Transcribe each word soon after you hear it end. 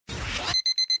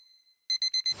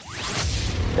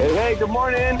Hey, good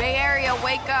morning. Bay Area,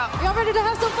 wake up. Y'all ready to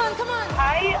have some fun? Come on.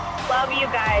 I love you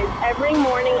guys. Every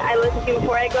morning I listen to you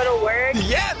before I go to work.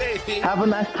 Yeah, baby. Have a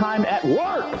nice time at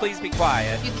work. Please be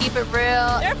quiet. You keep it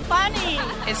real. They're funny.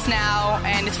 It's now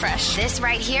and it's fresh. This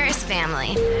right here is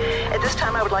family. At this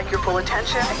time, I would like your full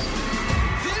attention.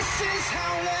 This is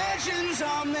how legends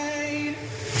are made.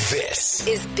 This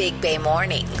is Big Bay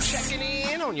Mornings. Checking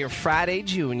in on your Friday,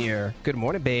 Junior. Good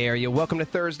morning, Bay Area. Welcome to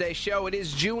Thursday's show. It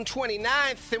is June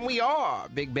 29th, and we are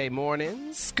Big Bay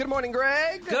Mornings. Good morning,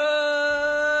 Greg.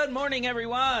 Good morning,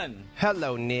 everyone.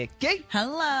 Hello, Nikki.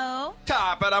 Hello.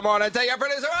 Top of the morning to your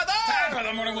producer, Arthur. Top of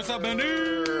the morning. What's up,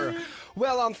 Benny?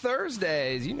 Well, on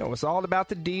Thursdays, you know, it's all about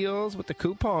the deals with the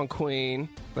Coupon Queen.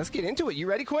 Let's get into it. You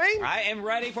ready, Queen? I am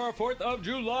ready for a 4th of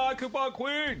July Coupon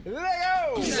Queen. There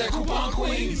you go. He's that Coupon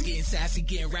Queen. He's getting sassy,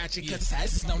 getting ratchet, cause his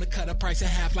ass is known to cut a price in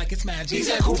half like it's magic. He's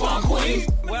that Coupon Queen.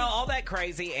 Well, all that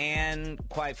crazy and,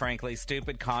 quite frankly,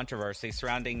 stupid controversy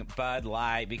surrounding Bud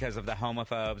Light because of the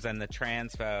homophobes and the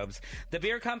transphobes, the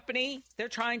beer company, they're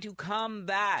trying to come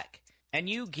back, and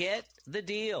you get the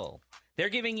deal. They're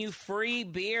giving you free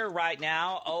beer right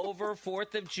now over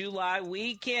 4th of July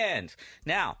weekend.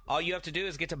 Now, all you have to do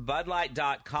is get to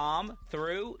BudLight.com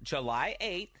through July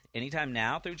 8th, anytime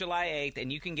now through July 8th,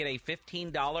 and you can get a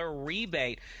 $15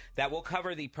 rebate that will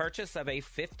cover the purchase of a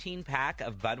 15-pack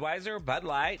of Budweiser, Bud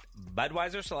Light,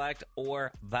 Budweiser Select,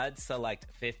 or Bud Select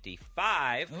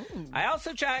 55. Ooh. I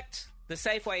also checked the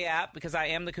Safeway app because I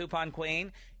am the Coupon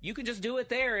Queen. You can just do it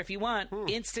there if you want.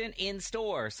 Instant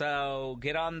in-store. So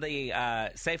get on the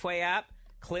Safeway app,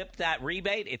 clip that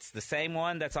rebate. It's the same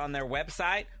one that's on their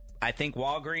website. I think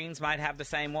Walgreens might have the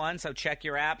same one, so check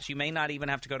your apps. You may not even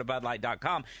have to go to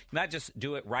BudLight.com. You might just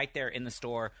do it right there in the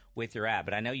store with your app.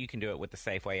 But I know you can do it with the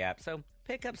Safeway app. So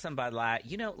pick up some Bud Light.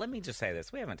 You know, let me just say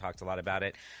this. We haven't talked a lot about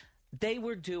it. They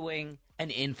were doing an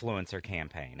influencer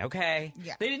campaign, okay?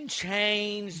 Yeah. They didn't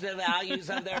change the values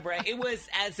of their brand. It was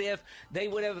as if they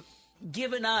would have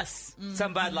given us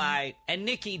some Bud Light, and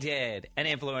Nikki did an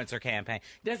influencer campaign.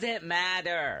 Doesn't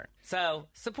matter. So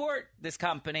support this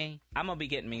company. I'm going to be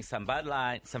getting me some Bud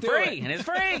Light, some free, and it's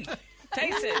free.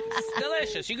 Taste it. It's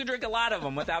delicious. You can drink a lot of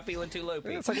them without feeling too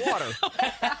loopy. It's like water.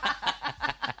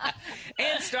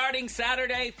 And starting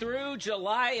Saturday through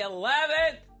July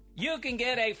 11th, you can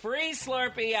get a free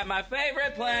Slurpee at my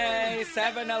favorite place,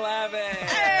 7-Eleven.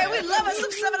 Hey, we love us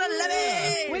some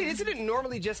 7-Eleven. Wait, isn't it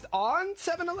normally just on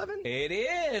 7-Eleven? It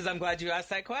is. I'm glad you asked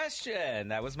that question.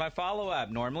 That was my follow-up.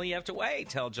 Normally you have to wait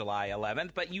till July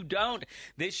 11th, but you don't.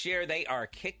 This year they are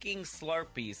kicking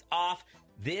Slurpees off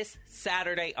this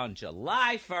Saturday on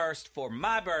July 1st for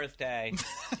my birthday.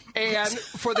 And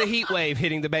for the heat wave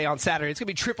hitting the Bay on Saturday. It's going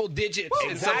to be triple digits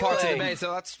in some parts of the Bay,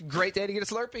 so that's a great day to get a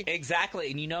Slurpee. Exactly.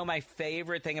 And you know my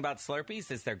favorite thing about Slurpees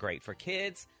is they're great for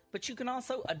kids, but you can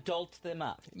also adult them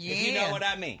up, if you know what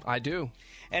I mean. I do.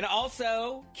 And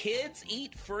also, kids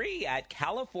eat free at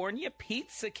California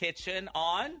Pizza Kitchen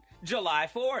on July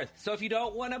 4th. So if you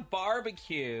don't want to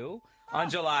barbecue on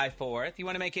July 4th, you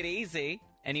want to make it easy,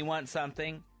 and you want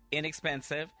something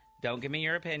inexpensive, don't give me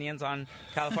your opinions on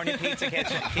California Pizza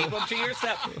Kitchen. Keep them to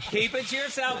yourself. Keep it to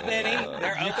yourself, Benny.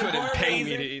 They're open couldn't for a pay reason.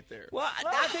 me to eat there. Well,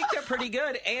 I think they're pretty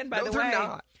good. And by No, the way, they're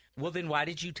not. well, then why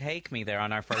did you take me there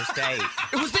on our first date?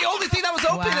 It was the only thing that was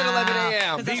open at 11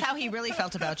 a.m. Because that's how he really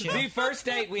felt about you. The first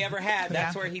date we ever had,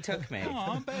 that's where he took me.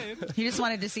 Aw, babe. He just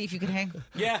wanted to see if you could hang.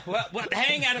 Yeah, well,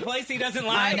 hang at a place he doesn't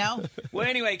like. I know. Well,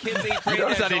 anyway, kids eat free. You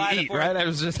notice there I July didn't the eat, 4th. right? I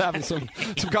was just having some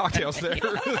cocktails there.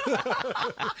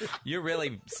 You're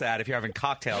really sad if you're having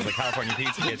cocktails at California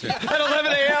Pizza Kitchen. At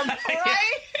 11 a.m. Right?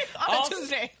 On a Also,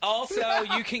 Tuesday. also,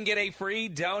 you can get a free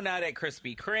donut at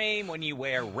Krispy Kreme when you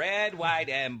wear red, white,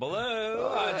 and blue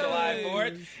on July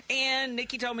 4th. And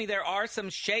Nikki told me there are some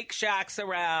Shake Shacks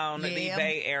around the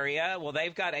Bay Area. Well,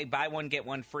 they've got a buy one, get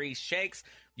one free shakes.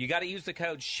 You got to use the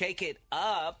code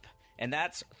SHAKEITUP. And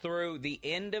that's through the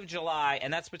end of July,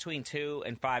 and that's between 2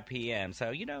 and 5 p.m.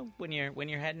 So, you know, when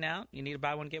you're heading out, you need to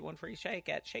buy one, get one free shake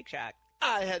at Shake Shack.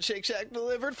 I had Shake Shack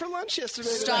delivered for lunch yesterday.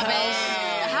 Stop it.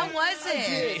 How was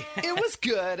it? It was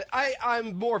good.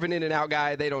 I'm more of an In-N-Out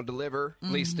guy. They don't deliver,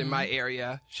 at least in my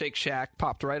area. Shake Shack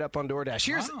popped right up on DoorDash.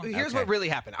 Here's what really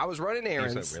happened. I was running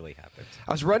errands. Here's what really happened.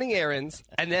 I was running errands,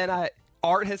 and then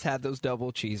Art has had those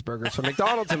double cheeseburgers from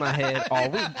McDonald's in my head all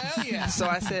week. So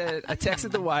I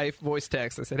texted the wife, voice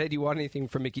text. I said, hey, do you want anything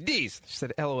from Mickey D's? She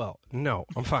said, LOL. No,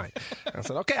 I'm fine. I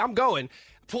said, okay, I'm going.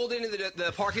 Pulled into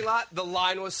the parking lot. The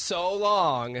line was so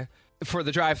long. for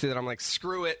the drive-thru that I'm like,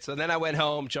 screw it. So then I went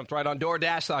home, jumped right on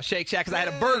DoorDash, saw Shake Shack because I had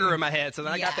a burger in my head. So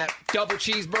then I got that double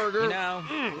cheeseburger. You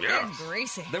know,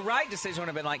 Greasy. the right decision would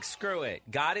have been like, screw it.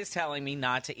 God is telling me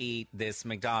not to eat this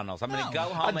McDonald's. I'm going to go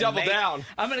home down.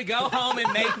 I'm going to go home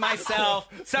and make myself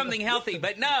something healthy.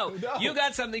 But no, you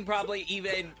got something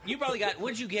you probably got,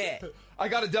 what'd you get? I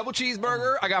got a double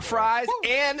cheeseburger, I got fries,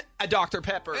 and a Dr.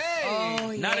 Pepper.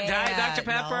 Oh, Not a diet Dr.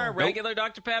 Pepper, no. regular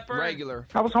Dr. Pepper? Regular.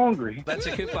 I was hungry. That's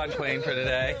a coupon queen for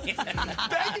today.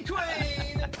 Thank you,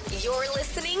 Queen. You're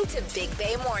listening to Big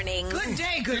Bay Mornings. Good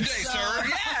day, sir.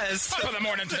 Yes. Top of the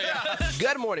morning to you.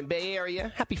 Good morning, Bay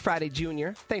Area. Happy Friday,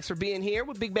 Junior. Thanks for being here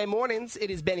with Big Bay Mornings.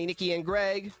 It is Benny, Nikki, and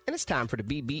Greg, and it's time for the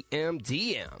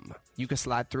BBMDM. You can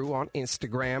slide through on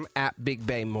Instagram at Big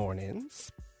Bay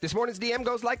Mornings. This morning's DM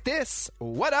goes like this.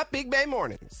 What up, Big Bay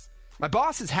Mornings? My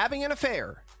boss is having an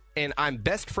affair, and I'm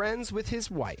best friends with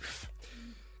his wife.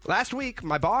 Last week,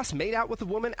 my boss made out with a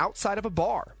woman outside of a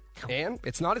bar. And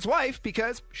it's not his wife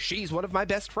because she's one of my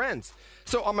best friends.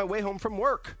 So on my way home from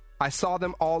work, I saw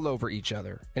them all over each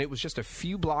other, and it was just a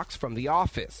few blocks from the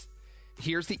office.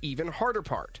 Here's the even harder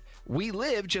part. We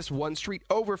live just one street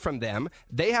over from them.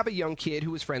 They have a young kid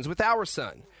who is friends with our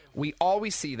son. We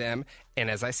always see them, and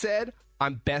as I said,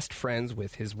 I'm best friends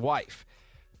with his wife.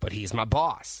 But he's my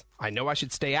boss. I know I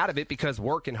should stay out of it because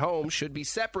work and home should be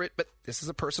separate, but this is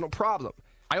a personal problem.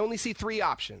 I only see 3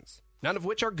 options, none of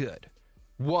which are good.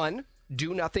 1,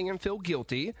 do nothing and feel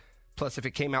guilty. Plus, if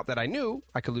it came out that I knew,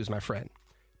 I could lose my friend.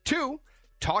 2,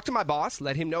 talk to my boss,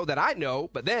 let him know that I know,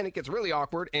 but then it gets really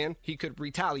awkward and he could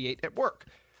retaliate at work.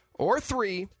 Or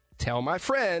 3, tell my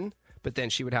friend, but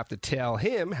then she would have to tell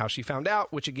him how she found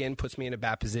out, which again puts me in a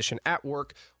bad position at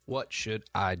work. What should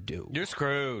I do? You're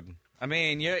screwed. I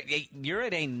mean, you're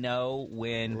at a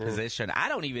no-win position. I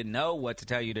don't even know what to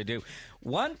tell you to do.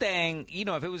 One thing,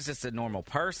 if it was just a normal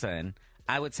person,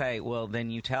 I would say, well, then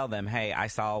you tell them, hey, I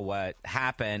saw what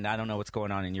happened. I don't know what's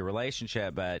going on in your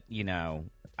relationship, but,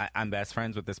 I'm best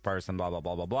friends with this person, blah, blah,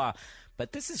 blah, blah, blah.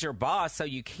 But this is your boss, so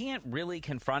you can't really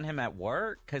confront him at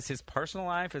work because his personal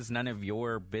life is none of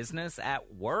your business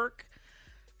at work.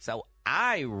 So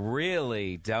I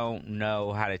really don't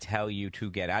know how to tell you to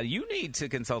get out. You need to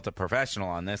consult a professional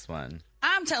on this one.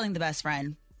 I'm telling the best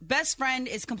friend. Best friend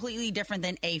is completely different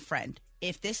than a friend.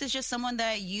 If this is just someone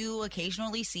that you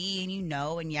occasionally see and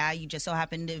and you just so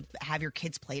happen to have your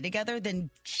kids play together, then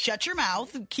shut your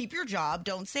mouth, keep your job,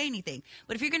 don't say anything.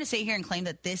 But if you're going to sit here and claim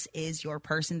that this is your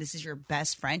person, this is your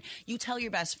best friend, you tell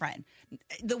your best friend.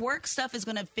 The work stuff is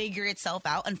going to figure itself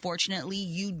out. Unfortunately,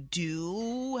 you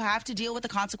do have to deal with the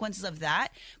consequences of that,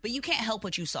 but you can't help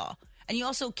what you saw. And you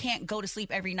also can't go to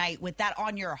sleep every night with that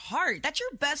on your heart. That's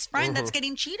your best friend that's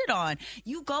getting cheated on.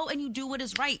 You go and you do what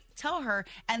is right. Tell her,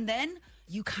 and then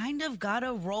you kind of got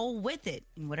to roll with it.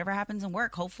 And whatever happens in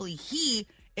work, hopefully he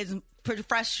is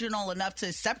professional enough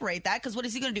to separate that, because what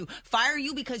is he going to do? Fire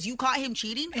you because you caught him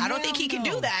cheating? I don't think he can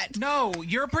do that. No,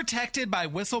 you're protected by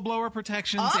whistleblower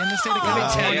protections in the state of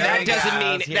California. That doesn't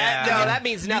mean that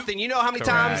means nothing. You know how many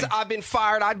times I've been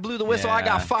fired? I blew the whistle, I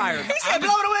got fired. He said blow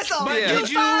the whistle. But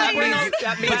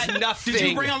that means nothing. Did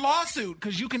you bring a lawsuit?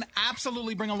 Because you can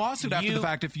absolutely bring a lawsuit after the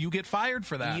fact if you get fired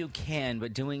for that. You can,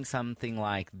 but doing something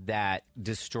like that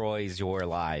destroys your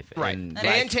life. Right.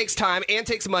 And takes time and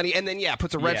takes money and then,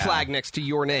 puts a red flag next to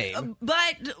your name.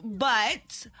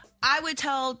 But I would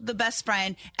tell the best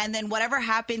friend, and then whatever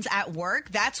happens at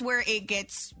work, that's where it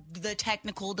gets the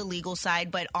technical, the legal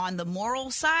side. But on the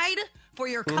moral side, for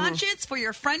your conscience, for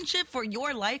your friendship, for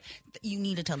your life, you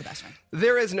need to tell the best friend.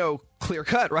 There is no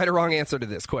clear-cut right or wrong answer to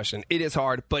this question. It is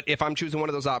hard, but if I'm choosing one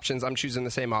of those options, I'm choosing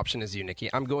the same option as you, Nikki.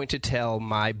 I'm going to tell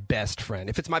my best friend.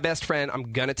 If it's my best friend,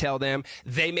 I'm going to tell them.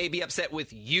 They may be upset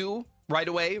with you right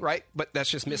away, right? But that's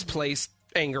just misplaced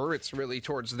anger. It's really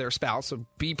towards their spouse. So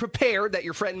be prepared that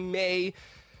your friend may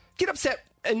get upset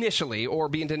initially or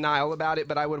be in denial about it,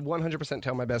 but I would 100%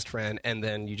 tell my best friend, and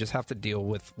then you just have to deal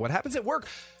with what happens at work.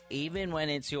 Even when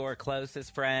it's your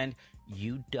closest friend,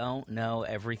 you don't know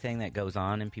everything that goes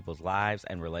on in people's lives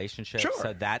and relationships. Sure.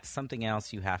 So that's something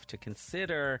else you have to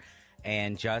consider,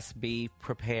 and just be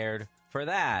prepared for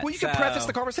that. Well, you can preface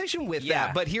the conversation with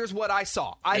that, but here's what I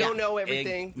saw. I don't know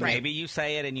everything. Maybe you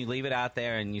say it and you leave it out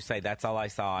there and you say, that's all I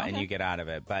saw, and you get out of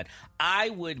it. But I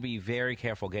would be very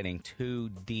careful getting too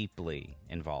deeply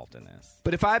involved in this.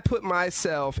 But if I put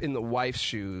myself in the wife's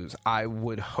shoes, I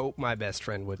would hope my best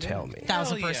friend would tell me.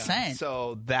 1,000%.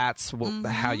 So that's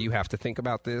how you have to think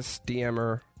about this, DM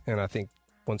her. And I think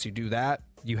once you do that,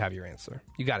 you have your answer.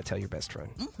 You got to tell your best friend.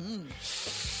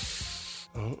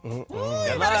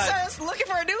 You better start looking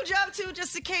for a new job, too,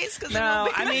 just in case. No,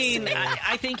 I mean,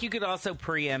 I think you could also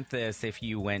preempt this if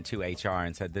you went to HR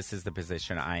and said, this is the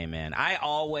position I am in. I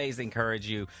always encourage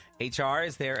you. HR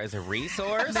is there as a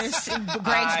resource. Greg's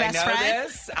best friend.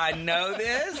 I know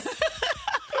this.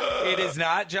 It is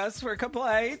not just for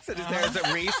complaints. It is there as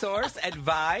a resource,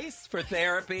 advice for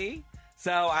therapy.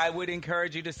 So I would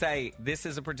encourage you to say, this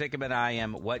is a predicament I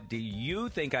am. What do you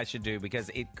think I should do? Because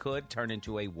it could turn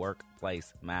into a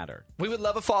workplace matter. We would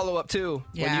love a follow-up, too.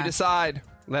 When Yeah. you decide,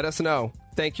 let us know.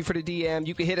 Thank you for the DM.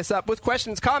 You can hit us up with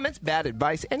questions, comments, bad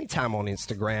advice anytime on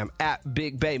Instagram at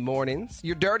Big Bay Mornings.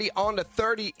 Your Dirty on the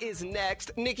 30 is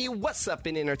next. Nikki, what's up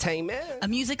in entertainment? A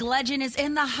music legend is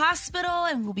in the hospital,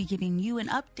 and we'll be giving you an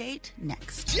update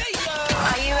next.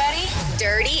 Are you ready?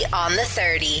 Dirty on the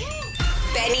 30.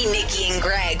 Benny, Nikki, and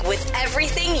Greg with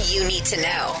everything you need to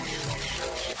know.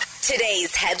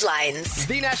 Today's headlines.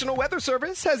 The National Weather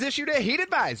Service has issued a heat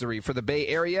advisory for the Bay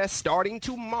Area starting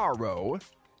tomorrow.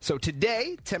 So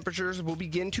today, temperatures will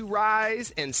begin to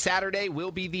rise, and Saturday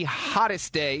will be the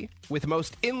hottest day, with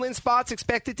most inland spots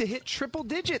expected to hit triple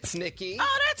digits, Nikki.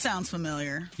 Oh, that sounds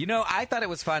familiar. You know, I thought it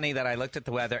was funny that I looked at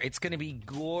the weather. It's going to be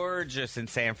gorgeous in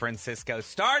San Francisco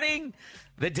starting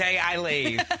the day I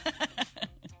leave.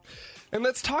 And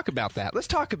let's talk about that. Let's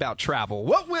talk about travel.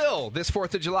 What will this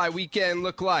 4th of July weekend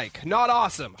look like? Not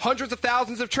awesome. Hundreds of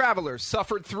thousands of travelers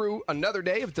suffered through another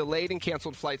day of delayed and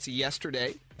canceled flights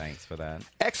yesterday. Thanks for that.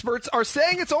 Experts are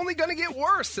saying it's only going to get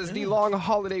worse as the long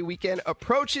holiday weekend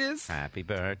approaches. Happy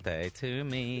birthday to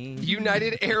me.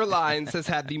 United Airlines has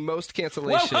had the most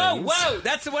cancellations. Whoa!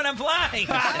 That's the one I'm flying.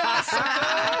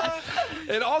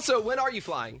 And also, when are you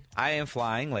flying? I am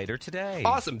flying later today.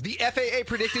 Awesome. The FAA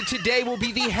predicted today will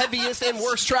be the heaviest and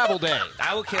worst travel day.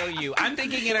 I will kill you. I'm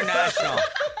thinking international.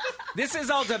 This is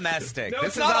all domestic. No, this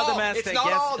it's is not all all. domestic. It's not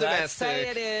yes, all let's say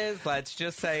domestic. it is. Let's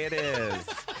just say it is.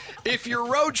 If you're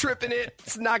road tripping it,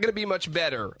 it's not going to be much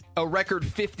better. A record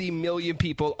 50 million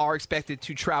people are expected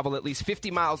to travel at least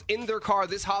 50 miles in their car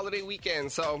this holiday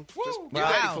weekend. So just get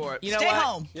ready for it. You know Stay what?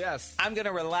 home. Yes. I'm going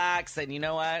to relax, and you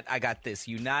know what? I got this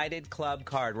United Club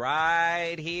card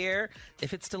right here.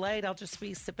 If it's delayed, I'll just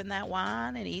be sipping that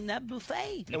wine and eating that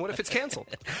buffet. And what if it's canceled?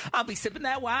 I'll be sipping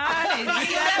that wine and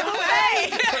eating that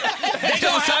buffet.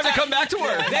 It's time to come back to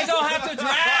work. They're going to have to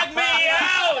drag me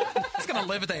out. He's going to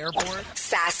live at the airport.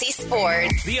 Sassy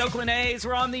Sports. The Oakland A's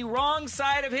were on the wrong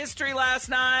side of history last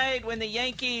night when the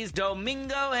Yankees'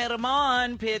 Domingo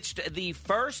Germán pitched the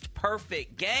first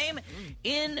perfect game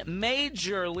in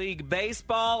Major League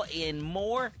Baseball in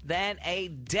more than a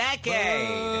decade.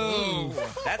 Ooh.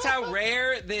 That's how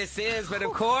rare this is. But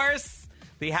of course,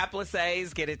 the hapless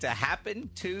A's get it to happen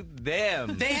to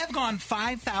them. They have gone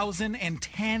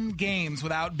 5,010 games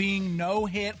without being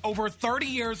no-hit. Over 30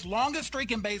 years, longest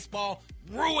streak in baseball,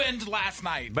 ruined last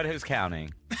night. But who's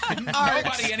counting?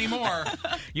 Nobody anymore.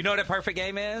 You know what a perfect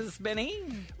game is, Benny?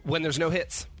 When there's no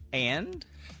hits. And?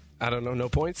 I don't know, no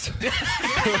points. Is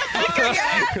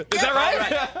Is that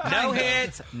right? No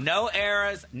hits, no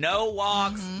errors, no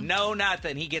walks, no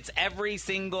nothing. He gets every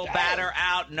single batter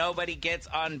out. Nobody gets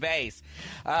on base.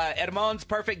 Edmonds'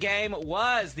 perfect game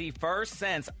was the first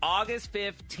since August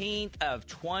 15th of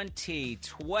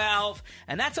 2012.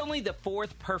 And that's only the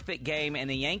fourth perfect game in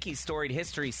the Yankees' storied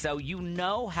history, so you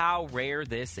know how rare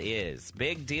this is.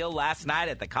 Big deal last night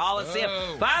at the Coliseum.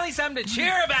 Whoa. Finally something to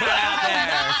cheer about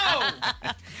out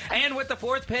there. And with the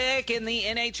fourth pick in the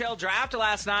NHL draft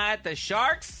last night, the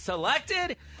Sharks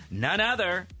selected none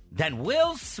other than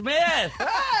Will Smith.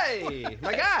 Hey,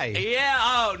 my guy. Yeah,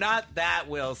 oh, not that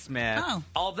Will Smith. Oh.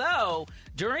 Although,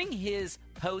 during his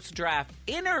post-draft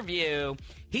interview,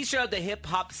 he showed the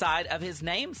hip-hop side of his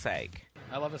namesake.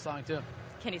 I love the song, too.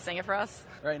 Can you sing it for us?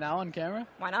 Right now on camera?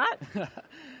 Why not?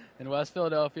 In West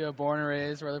Philadelphia, born and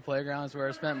raised, where the playground is where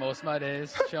I spent most of my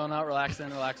days. Chilling out,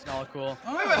 relaxing all cool.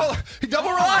 Wait, hold on. Double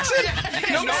relaxing?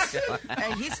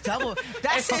 Hey, he's double.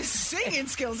 That's his singing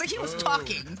skills. Like he was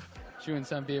talking. Shooting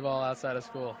some b-ball outside of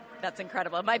school. That's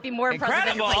incredible. It might be more impressive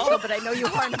than your Incredible? playing, but I know you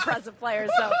are an impressive player,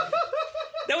 so...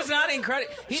 That was not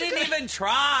incredible. He didn't even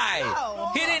try.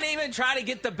 No. He didn't even try to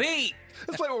get the beat.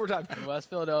 Let's play it one more time. In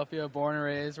West Philadelphia, born and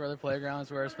raised, where the playground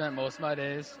is where I spent most of my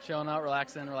days. Chilling out,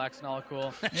 relaxing all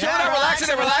cool. Chilling out,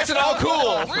 relaxing, all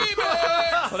cool.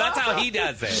 Well, that's how he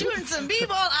does it. Shooting some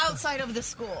b-ball outside of the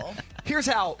school. Here's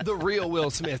how the real Will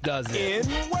Smith does it.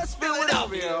 In West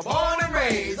Philadelphia, born and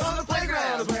raised, on the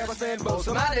playground is where I spend most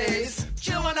of my days.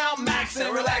 Chilling out,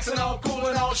 maxing, relaxing, all cool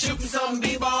and all, shooting some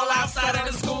b-ball outside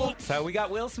of the school. So we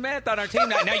got Will Smith on our team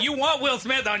now. Now you want Will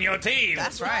Smith on your team.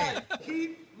 That's right.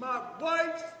 Keep my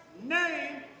wife's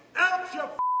name out your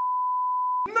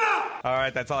No! All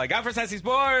right, that's all I got for Sassy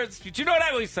Sports. But you know what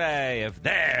I always say? If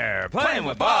they're playing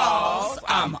with balls,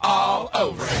 I'm all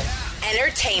over it.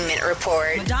 Entertainment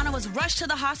report. Madonna was rushed to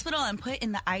the hospital and put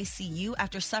in the ICU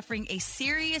after suffering a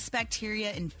serious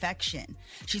bacteria infection.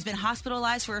 She's been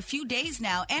hospitalized for a few days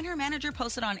now, and her manager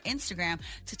posted on Instagram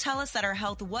to tell us that her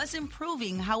health was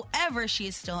improving. However, she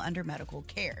is still under medical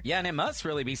care. Yeah, and it must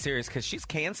really be serious because she's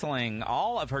canceling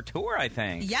all of her tour, I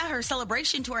think. Yeah, her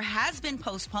celebration tour has been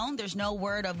postponed. There's no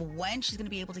word of when she's going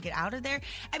to be able to get out of there.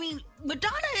 I mean,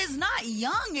 Madonna is not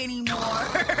young anymore.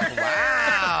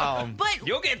 Wow. But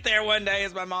you'll get there one day,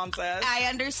 as my mom says. I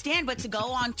understand, but to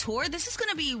go on tour, this is going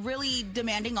to be really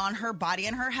demanding on her body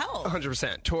and her health.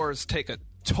 100%. Tours take a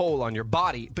toll on your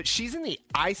body, but she's in the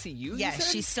ICU. Yeah,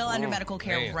 she's still under medical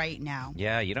care right now.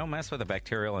 Yeah, you don't mess with a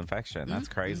bacterial infection. That's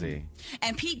crazy.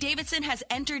 And Pete Davidson has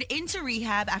entered into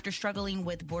rehab after struggling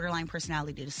with borderline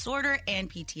personality disorder and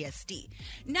PTSD.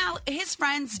 Now, his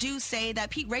friends do say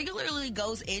that Pete regularly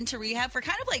goes into rehab for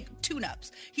kind of like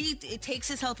tune-ups. He takes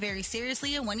his health very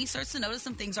seriously, and when he starts to notice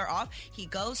some things are off, he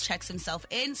goes, checks himself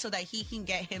in so that he can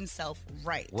get himself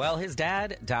right. Well, his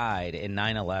dad died in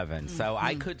 9/11, so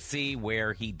I could see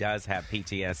where he does have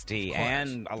PTSD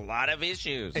and a lot of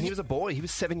issues. And he was a boy. He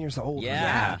was 7 years old.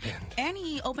 Yeah. And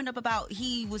he opened up about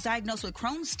he was diagnosed with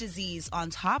Crohn's disease on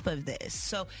top of this.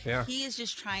 So he is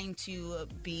just trying to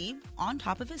be on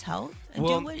top of his health and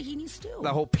do what he needs to do.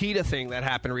 The whole PETA thing that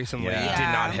happened recently did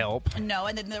not help. No,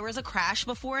 and then there was a crash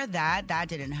before that. That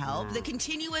didn't help. The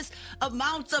continuous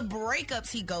amounts of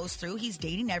breakups he goes through. He's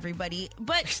dating everybody.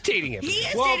 But he's dating everybody. He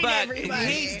is dating everybody.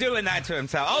 He's doing that to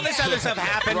himself. All this other stuff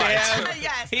happened to him.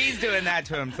 Yes. He's doing that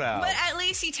to himself. But at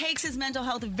least he takes his mental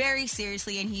health very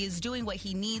seriously, and he is doing what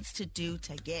he needs to do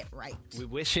to get right. We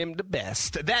wish him the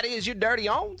best. That is your Dirty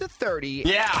on the 30.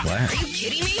 Yeah. Are you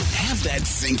kidding me? Have that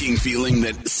sinking feeling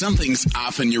that something's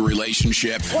off in your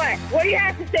relationship. What? What do you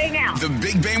have to say now? The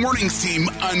Big Bay Mornings team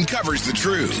uncovers the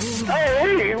truth.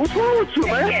 Hey, what's wrong with you,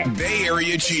 man? Bay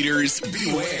Area cheaters,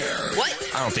 beware.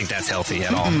 What? I don't think that's healthy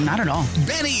at all. Not at all.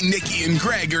 Benny, Nikki, and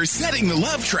Greg are setting the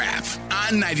love trap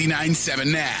on 99.7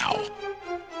 Now.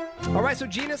 All right, so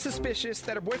Gina's suspicious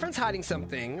that her boyfriend's hiding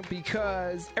something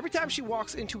because every time she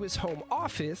walks into his home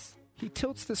office, he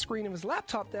tilts the screen of his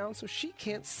laptop down so she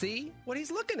can't see what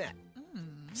he's looking at.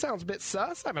 Sounds a bit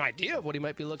sus. I have an idea of what he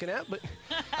might be looking at, but...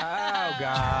 Oh,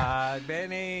 God,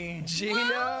 Benny.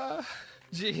 Gina,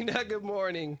 good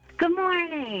morning. Good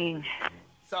morning.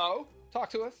 So, talk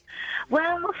to us.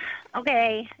 Well,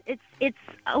 okay, it's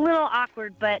a little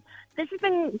awkward, but this has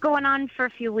been going on for a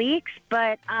few weeks.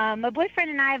 But my boyfriend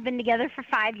and I have been together for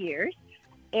 5 years,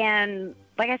 and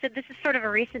like I said, this is sort of a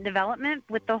recent development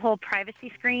with the whole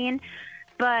privacy screen.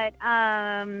 But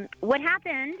what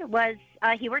happened was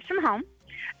he works from home,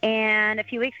 and a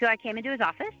few weeks ago I came into his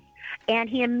office, and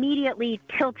he immediately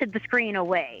tilted the screen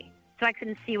away, so I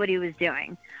couldn't see what he was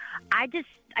doing. I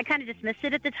kind of dismissed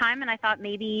it at the time, and I thought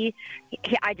maybe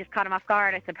I just caught him off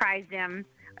guard. I surprised him,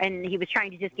 and he was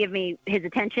trying to just give me his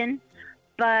attention.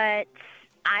 But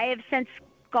I have since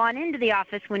gone into the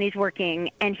office when he's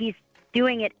working, and he's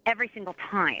doing it every single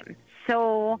time.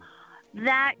 So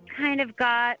that kind of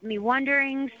got me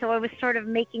wondering. So I was sort of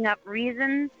making up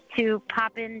reasons to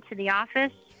pop into the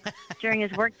office during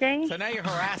his workday. So now you're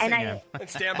harassing him. And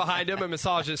stand behind him and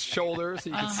massage his shoulders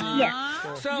so you can see.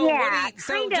 Yeah.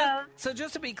 So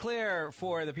just to be clear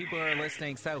for the people who are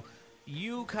listening, so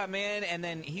you come in and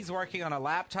then he's working on a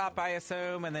laptop, I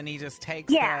assume, and then he just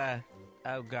takes the...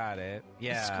 Oh, got it.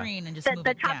 Yeah. The screen and just move the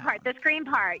it top down. part, the screen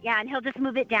part, and he'll just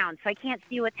move it down so I can't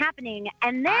see what's happening.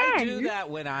 And then I do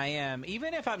that when I am,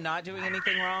 even if I'm not doing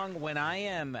anything wrong, when I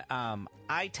am,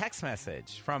 I text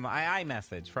message from, I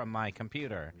iMessage from my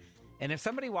computer. And if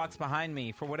somebody walks behind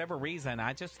me for whatever reason,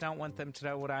 I just don't want them to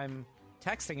know what I'm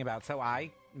texting about, so I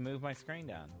move my screen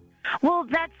down. Well,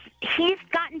 he's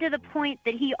gotten to the point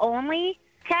that he only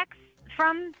texts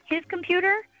from his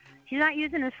computer. He's not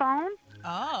using his phone.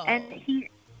 Oh. And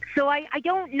so I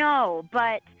don't know,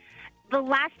 but the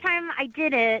last time I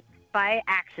did it by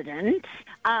accident,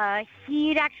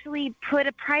 he'd actually put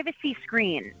a privacy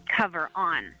screen cover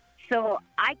on. So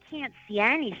I can't see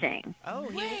anything. Oh,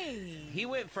 he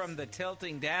went from the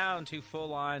tilting down to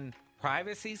full-on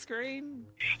privacy screen?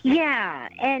 Yeah,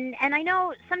 and I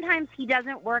know sometimes he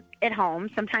doesn't work at home.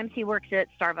 Sometimes he works at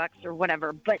Starbucks or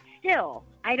whatever. But still,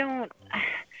 I'm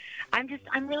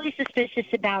really suspicious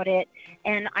about it.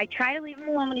 And I try to leave him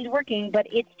alone when he's working, but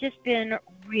it's just been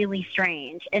really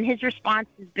strange. And his response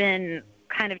has been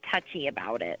kind of touchy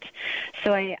about it.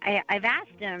 So I've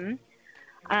asked him,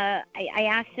 I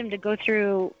asked him to go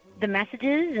through the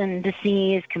messages and to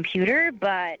see his computer,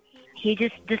 but he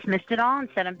just dismissed it all and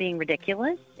said I'm being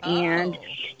ridiculous. And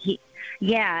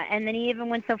and then he even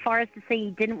went so far as to say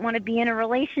he didn't want to be in a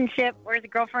relationship where his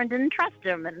girlfriend didn't trust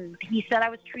him, and he said I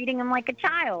was treating him like a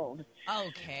child.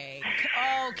 Okay.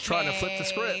 Trying to flip the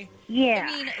script. Yeah.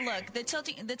 I mean, look, the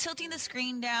tilting the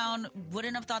screen down,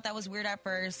 wouldn't have thought that was weird at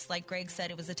first. Like Greg said,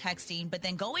 it was a texting, but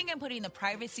then going and putting the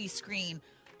privacy screen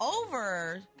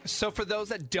over. So for those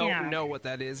that don't know what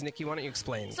that is, Nikki, why don't you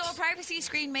explain? So a privacy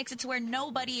screen makes it to where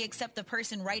nobody except the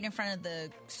person right in front of the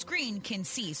screen can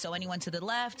see. So anyone to the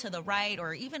left, to the right,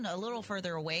 or even a little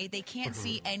further away, they can't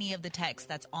see any of the text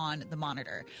that's on the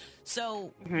monitor.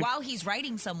 So while he's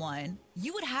writing someone,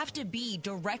 you would have to be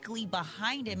directly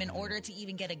behind him in order to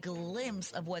even get a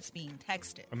glimpse of what's being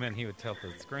texted. And then he would tilt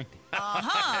the screen.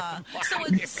 So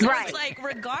it's like,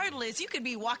 regardless, you could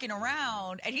be walking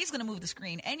around and he's going to move the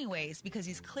screen anyways because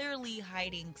he's clearly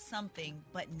hiding something.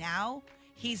 But now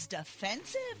he's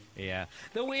defensive? Yeah.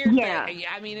 The weird thing,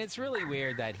 I mean, it's really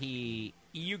weird that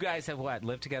you guys have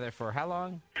lived together for how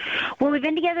long? Well, we've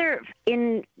been together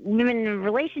we've been in a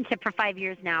relationship for 5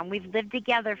 years now, and we've lived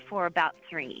together for about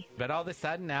 3. But all of a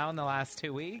sudden now in the last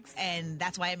 2 weeks? And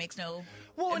that's why it makes no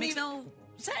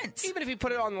sense. Even if you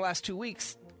put it on the last 2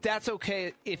 weeks, that's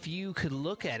okay if you could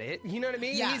look at it. You know what I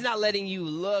mean? Yeah. He's not letting you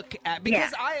look at,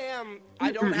 because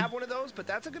I don't have one of those, but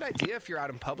that's a good idea if you're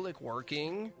out in public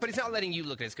working. But he's not letting you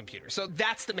look at his computer. So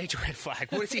that's the major red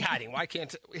flag. What is he hiding? Why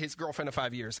can't his girlfriend of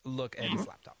 5 years look at his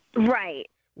laptop? Right.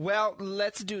 Well,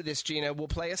 let's do this, Gina. We'll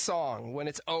play a song. When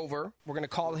it's over, we're going to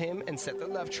call him and set the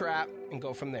love trap and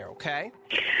go from there, okay?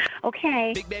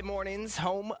 Okay. Big Bay Mornings,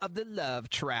 home of the love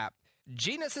trap.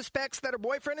 Gina suspects that her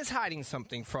boyfriend is hiding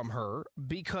something from her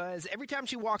because every time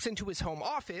she walks into his home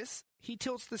office, he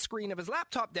tilts the screen of his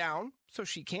laptop down so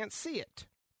she can't see it.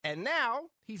 And now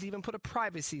he's even put a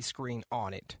privacy screen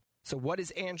on it. So what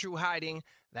is Andrew hiding?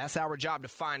 That's our job to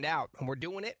find out. And we're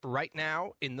doing it right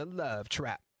now in the love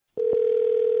trap.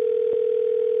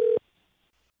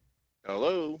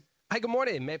 Hello. Hi, good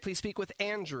morning. May I please speak with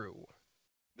Andrew?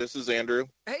 This is Andrew.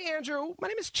 Hey, Andrew. My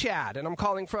name is Chad, and I'm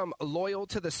calling from Loyal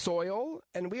to the Soil,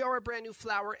 and we are a brand new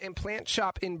flower and plant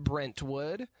shop in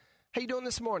Brentwood. How you doing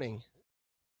this morning?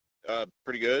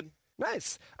 Pretty good.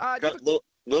 Nice. Got a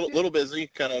little busy,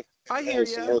 kind of. I hear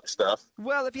some you. work stuff.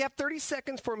 Well, if you have 30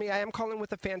 seconds for me, I am calling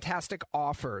with a fantastic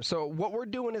offer. So what we're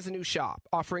doing is a new shop,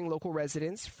 offering local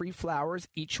residents free flowers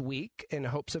each week in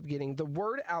hopes of getting the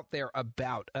word out there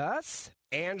about us.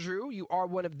 Andrew, you are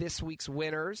one of this week's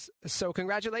winners, so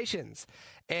congratulations.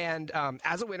 And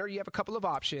as a winner, you have a couple of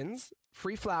options.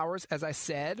 Free flowers, as I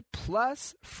said,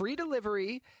 plus free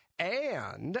delivery,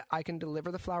 and I can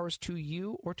deliver the flowers to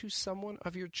you or to someone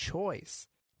of your choice.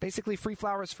 Basically, free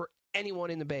flowers for anyone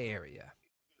in the Bay Area.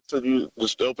 So you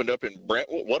just opened up in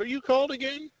Brentwood. What are you called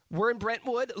again? We're in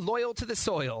Brentwood, Loyal to the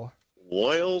Soil.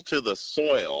 Loyal to the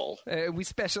Soil. We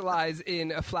specialize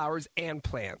in flowers and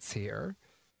plants here.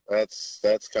 That's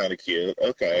kind of cute.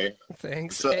 Okay.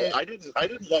 Thanks. So I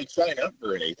didn't like sign up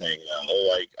for anything though.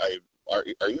 Like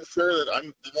are you sure that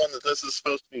I'm the one that this is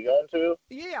supposed to be going to?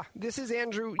 Yeah, this is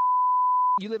Andrew.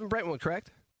 You live in Brentwood,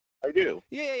 correct? I do.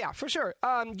 Yeah, for sure.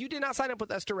 You did not sign up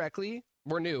with us directly.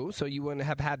 We're new, so you wouldn't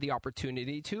have had the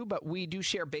opportunity to, but we do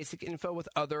share basic info with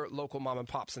other local mom and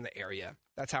pops in the area.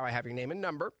 That's how I have your name and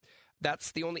number.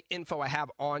 That's the only info I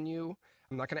have on you.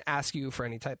 I'm not going to ask you for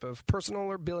any type of personal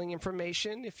or billing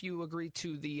information if you agree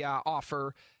to the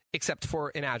offer, except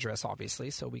for an address,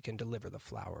 obviously, so we can deliver the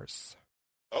flowers.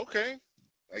 Okay.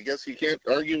 I guess you can't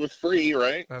argue with free,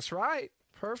 right? That's right.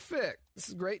 Perfect. This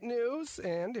is great news.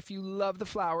 And if you love the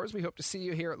flowers, we hope to see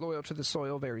you here at Loyal to the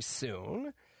Soil very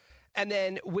soon. And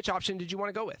then which option did you want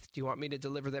to go with? Do you want me to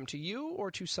deliver them to you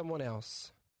or to someone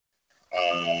else?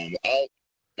 I'll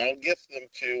gift them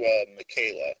to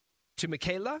Michaela. To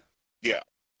Michaela? Yeah.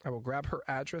 I will grab her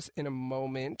address in a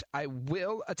moment. I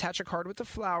will attach a card with the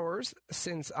flowers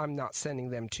since I'm not sending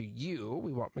them to you.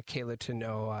 We want Michaela to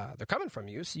know they're coming from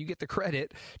you, so you get the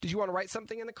credit. Did you want to write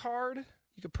something in the card?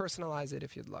 You could personalize it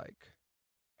if you'd like.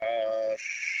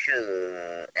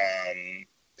 Sure.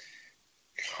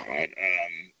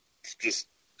 Just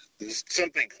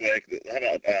something quick. How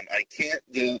about I can't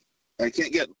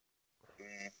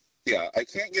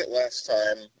get last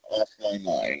time off my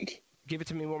mind. Give it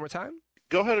to me one more time.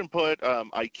 Go ahead and put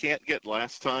I can't get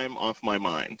last time off my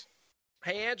mind.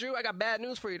 Hey, Andrew, I got bad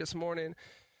news for you this morning.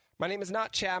 My name is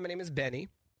not Chad. My name is Benny,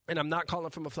 and I'm not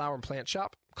calling from a flower and plant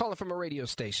shop. I'm calling from a radio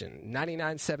station,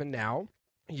 99.7 Now.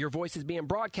 Your voice is being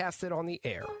broadcasted on the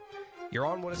air. You're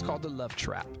on what is called the Love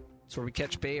Trap. It's where we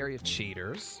catch Bay Area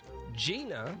cheaters.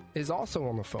 Gina is also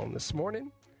on the phone this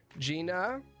morning.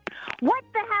 Gina? What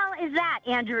the hell is that,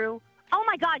 Andrew? Oh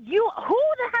my God, who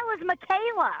the hell is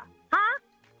Michaela? Huh?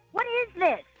 What is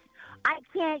this?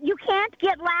 You can't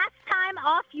get last time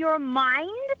off your mind?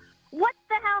 What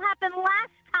the hell happened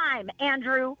last time,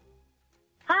 Andrew?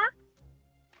 Huh?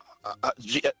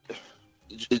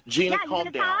 Gina,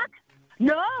 calm down. Talk?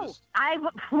 No, why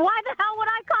the hell would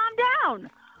I calm down?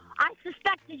 I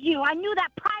suspected you. I knew that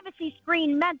privacy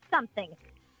screen meant something.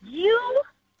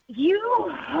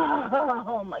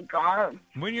 Oh my God.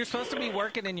 When you're supposed to be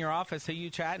working in your office, who you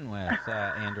chatting with,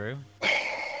 Andrew?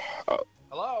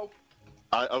 Hello?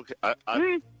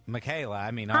 Michaela,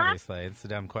 I mean, obviously, it's a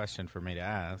dumb question for me to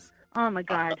ask. Oh my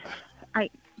God.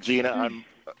 Gina,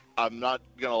 I'm not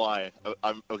gonna lie.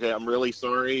 I'm really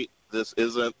sorry. This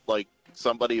isn't like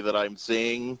somebody that I'm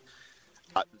seeing.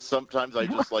 Sometimes I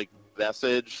just like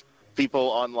message people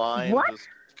online just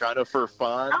kind of for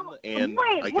fun, and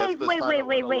I guess this time I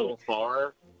went a little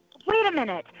far. Wait a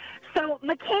minute. So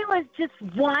Michaela's just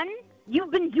one?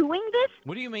 You've been doing this?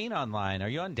 What do you mean online? Are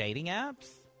you on dating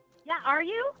apps? Yeah, are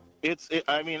you?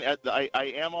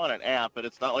 I am on an app, but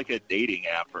it's not like a dating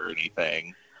app or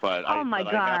anything. But I have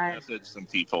messaged some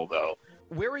people, though.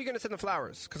 Where were you going to send the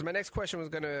flowers? Because my next question was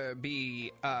going to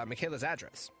be Michaela's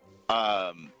address.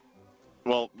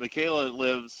 Well, Michaela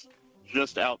lives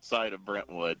just outside of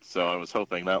Brentwood, so I was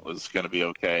hoping that was going to be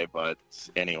okay. But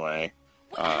anyway,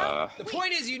 the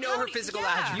point is, you know her physical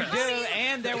address. You do,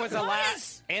 and there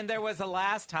was a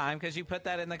last time because you put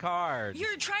that in the card.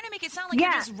 You're trying to make it sound like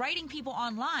you're just writing people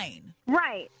online,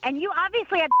 right? And you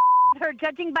obviously had her,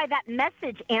 judging by that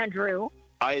message, Andrew.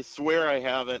 I swear I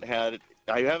haven't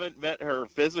met her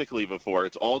physically before.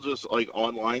 It's all just like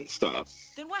online stuff.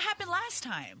 Then what happened last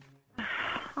time?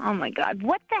 Oh my God!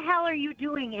 What the hell are you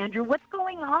doing, Andrew? What's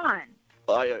going on?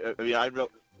 I mean, I'm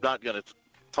not going to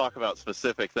talk about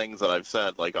specific things that I've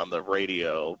said, like on the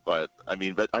radio, but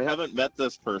I haven't met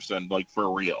this person, like,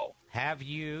 for real. Have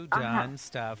you done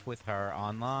stuff with her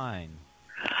online?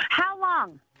 How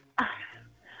long?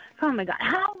 Oh my God!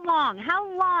 How long?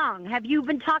 How long have you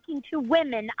been talking to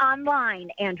women online,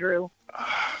 Andrew?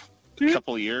 A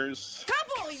couple years.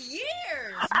 Couple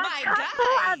years. A couple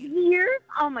of years?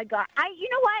 Oh my God! You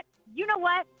know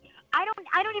what? I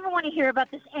don't even want to hear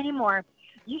about this anymore.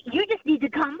 You just need to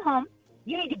come home.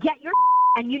 You need to get your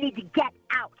and you need to get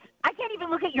out. I can't even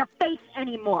look at your face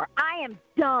anymore. I am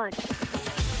done.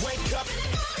 Wake up.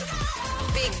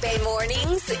 Big Bay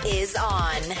Mornings is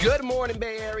on. Good morning,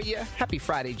 Bay Area. Happy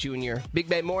Friday, Junior. Big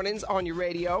Bay Mornings on your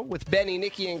radio with Benny,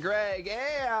 Nikki, and Greg.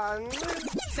 And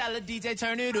tell the DJ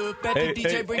turn it up. Let the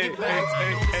DJ bring it back.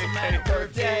 Hey,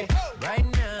 birthday. Right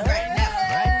now.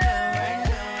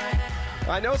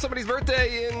 I know somebody's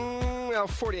birthday in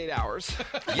 48 hours.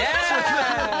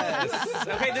 Yes.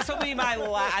 Okay, this will be my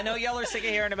last. I know y'all are sick of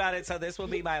hearing about it, so this will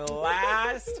be my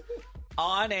last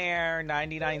on air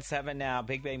 99.7 now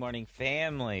Big Bay Morning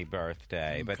family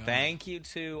birthday. But thank you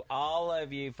to all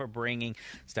of you for bringing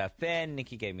stuff in.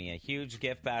 Nikki gave me a huge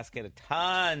gift basket of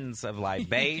tons of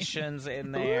libations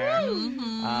in there.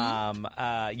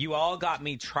 You all got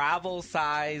me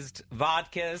travel-sized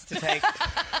vodkas to take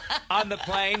on the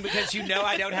plane because you know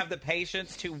I don't have the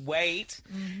patience to wait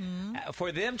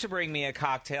for them to bring me a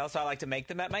cocktail, so I like to make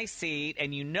them at my seat.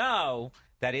 And you know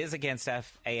that is against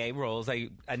FAA rules. I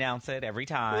announce it every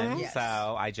time,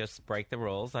 so I just break the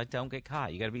rules. I don't get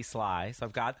caught. You got to be sly, so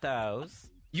I've got those.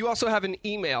 You also have an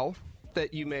email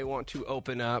that you may want to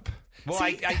open up. Well,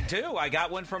 I do. I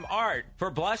got one from Art for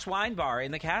Blush Wine Bar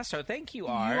in the Castro. Thank you,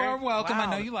 Art. You are welcome. Wow.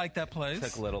 I know you like that place.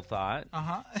 Took a little thought.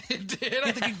 It did.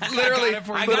 I think he Literally,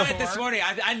 I got it this morning.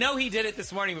 I know he did it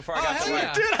this morning before I got to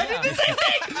work. Dude, I did the same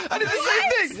thing. I did the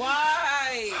same thing.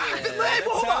 Why?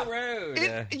 That's so rude.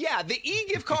 The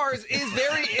e-gift cards is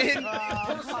very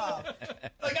personal.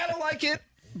 Like, I don't like it.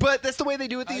 But that's the way they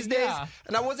do it these days.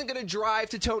 And I wasn't going to drive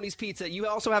to Tony's Pizza. You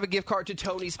also have a gift card to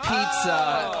Tony's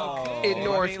Pizza in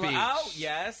North Beach. Oh,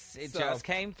 yes. It just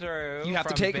came through. You have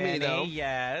to take me, though.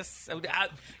 Yes.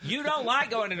 You don't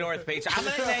like going to North Beach. I'm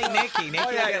going to take Nikki. Nikki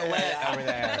will get lit over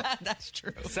there. That's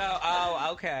true. So,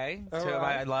 okay.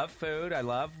 I love food. I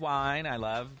love wine. I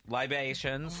love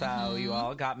libations. So you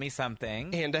all got me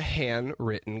something. And a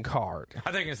handwritten card.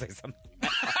 I think you're going to say something.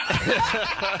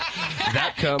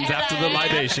 That comes after the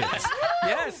libations.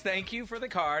 Yes, thank you for the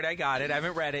card. I got it. I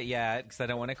haven't read it yet because I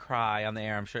don't want to cry on the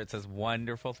air. I'm sure it says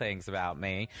wonderful things about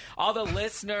me. All the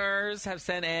listeners have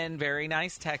sent in very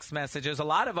nice text messages. A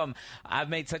lot of them, I've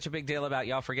made such a big deal about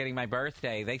y'all forgetting my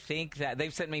birthday. They think that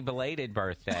they've sent me belated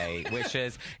birthday, which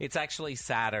is, it's actually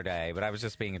Saturday, but I was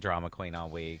just being a drama queen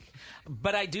all week.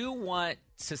 But I do want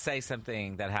to say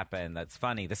something that happened that's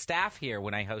funny. The staff here,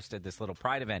 when I hosted this little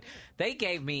Pride event, they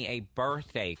gave me a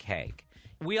birthday cake.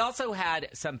 We also had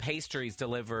some pastries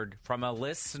delivered from a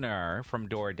listener from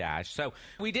DoorDash. So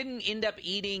we didn't end up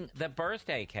eating the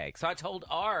birthday cake. So I told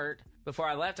Art before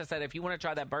I left, I said, if you want to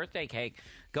try that birthday cake,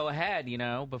 go ahead,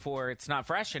 before it's not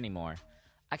fresh anymore.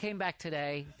 I came back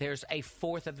today. There's a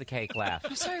fourth of the cake left.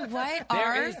 I'm sorry, what?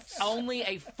 There is only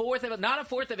a fourth of it. Not a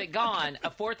fourth of it gone. A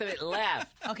fourth of it left.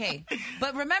 Okay.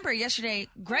 But remember, yesterday,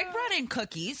 Greg brought in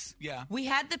cookies. Yeah. We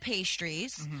had the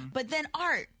pastries. But then,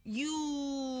 Art,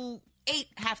 you ate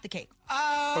half the cake.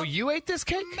 You ate this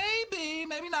cake?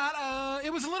 Maybe not.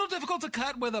 It was a little difficult to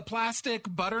cut with a plastic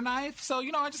butter knife. So,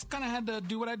 I just kind of had to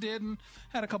do what I did and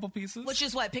had a couple pieces. Which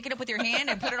is what? Pick it up with your hand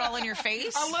and put it all in your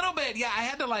face? A little bit, yeah. I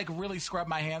had to, really scrub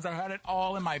my hands. I had it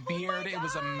all in my beard. It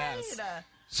was a mess.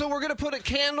 So we're going to put a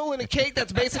candle in a cake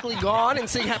that's basically gone and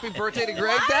sing happy birthday to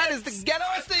Greg? That is the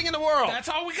ghettoest thing in the world. That's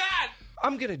all we got.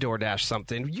 I'm going to DoorDash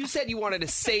something. You said you wanted a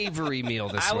savory meal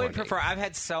this morning. I would prefer. I've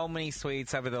had so many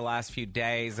sweets over the last few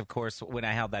days. Of course, when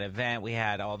I held that event, we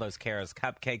had all those Kara's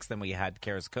cupcakes. Then we had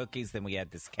Kara's cookies. Then we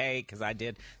had this cake because I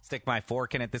did stick my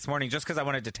fork in it this morning just because I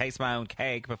wanted to taste my own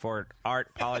cake before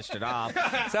Art polished it off.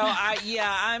 So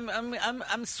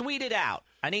I'm sweeted out.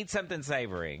 I need something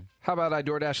savory. How about I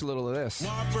DoorDash a little of this?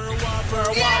 Whopper, Junior,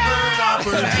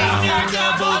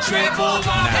 double, triple,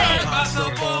 Whopper,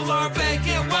 possible or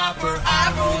bacon Whopper.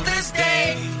 I rule this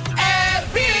day at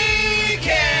BK.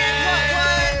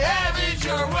 Have it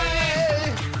your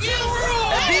way. You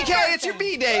rule. At BK, it's your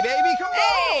B-Day, baby. Come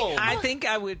on. I think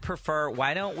I would prefer,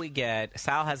 why don't we get,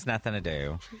 Sal has nothing to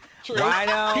do. True.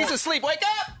 He's asleep. Wake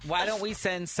up. Why don't we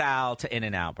send Sal to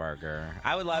In-N-Out Burger?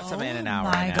 I would love some In-N-Out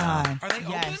my right now. God. Are they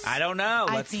open? I don't know.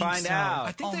 I Let's think find so. out.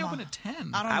 I think they open at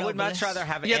 10. I would much rather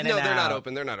have Yeah, In-N-Out. no, they're not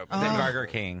open. They're not open. Than Burger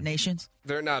King. Nations?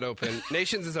 They're not open.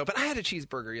 Nations is open. I had a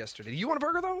cheeseburger yesterday. You want a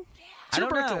burger, though? I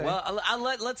don't know. Well,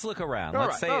 let's look around. All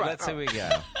Let's right, see where we go.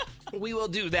 We will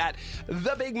do that.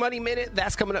 The Big Money Minute,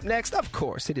 that's coming up next. Of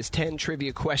course, it is 10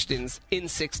 trivia questions in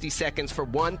 60 seconds for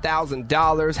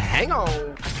 $1,000. Hang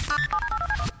on.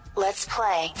 Let's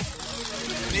play.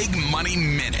 Big Money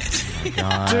Minute. Dude,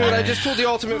 I just pulled the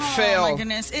ultimate fail. Oh, my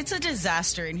goodness. It's a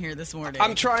disaster in here this morning.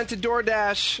 I'm trying to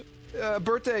DoorDash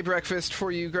birthday breakfast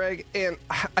for you, Greg, and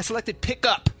I selected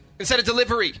pickup instead of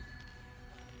delivery.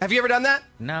 Have you ever done that?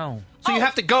 No. So you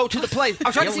have to go to the place. I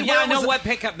was trying to see where I it know was. what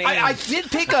pickup means. I did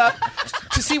pick up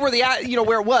to see where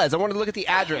where it was. I wanted to look at the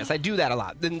address. I do that a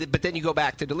lot. But then you go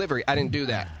back to delivery. I didn't do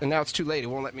that, and now it's too late. It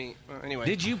won't let me. Anyway.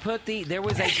 Did you put there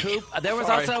was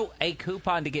also a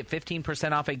coupon to get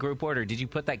 15% off a group order. Did you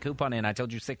put that coupon in? I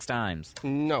told you 6 times.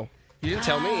 No. You didn't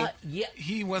tell me. Yeah.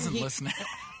 He wasn't listening.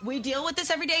 We deal with this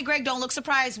every day, Greg. Don't look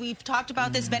surprised. We've talked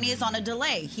about this. Benny is on a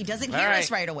delay. He doesn't hear us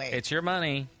right away. It's your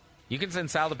money. You can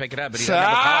send Sal to pick it up, but he doesn't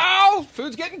have a car. Sal!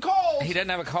 Food's getting cold. He doesn't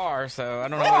have a car, so I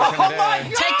don't know what he's going to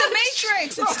do. Take the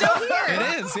Matrix. It's still here.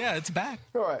 It is. Yeah, it's back.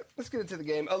 All right, let's get into the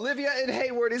game. Olivia in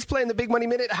Hayward is playing the Big Money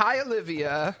Minute. Hi,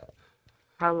 Olivia.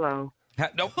 Hello.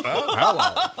 Nope. Oh,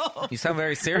 hello. You sound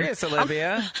very serious,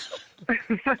 Olivia.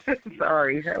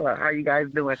 Sorry. Hello. How you guys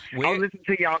doing? I was listening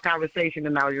to y'all conversation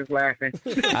and I was just laughing.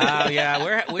 Oh yeah,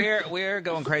 we're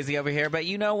going crazy over here. But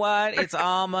you know what? It's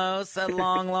almost a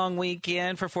long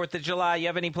weekend for 4th of July. You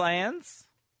have any plans?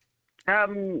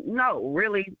 No,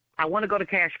 really. I want to go to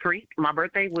Cache Creek. My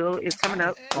birthday is coming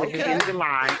up, which is in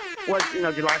July.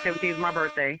 July 17th is my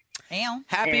birthday.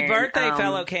 Happy birthday,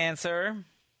 fellow Cancer.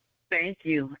 Thank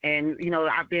you. And,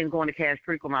 I've been going to Cache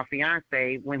Creek with my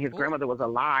fiance. When his grandmother was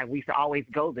alive, we used to always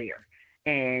go there.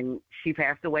 And she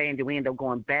passed away, and then we ended up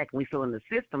going back, and we still in the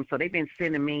system. So they've been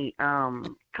sending me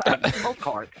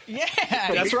postcards. Yeah, so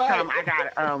that's this right. time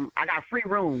I got free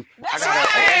rooms. That's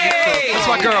Hey! That's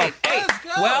my girl. Hey,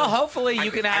 well, hopefully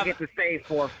you can have. I get to stay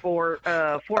for four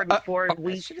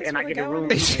weeks, and I get a room.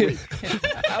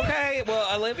 Okay,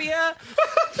 well, Olivia,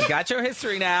 you got your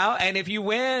history now, and if you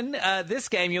win this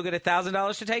game, you'll get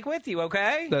 $1,000 to take with you.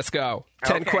 Okay? Let's go.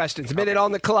 10 questions. Minute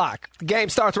on the clock. The game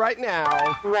starts right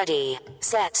now. Ready,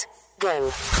 set,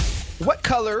 go. What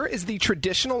color is the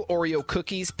traditional Oreo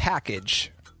cookies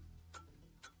package?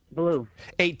 Blue.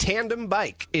 A tandem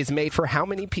bike is made for how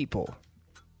many people?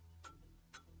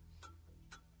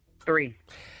 3.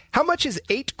 How much is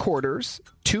 8 quarters,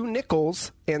 2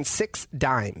 nickels, and 6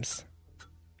 dimes?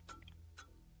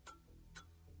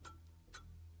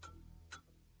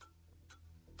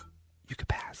 You could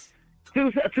pass.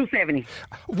 270.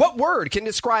 What word can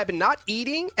describe not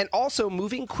eating and also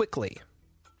moving quickly?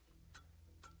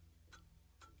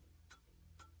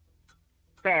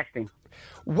 Fasting.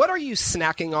 What are you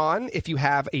snacking on if you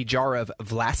have a jar of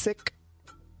Vlasic?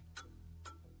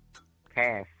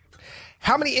 Pass.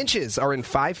 How many inches are in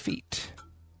 5 feet?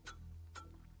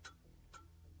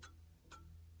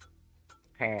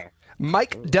 Pass.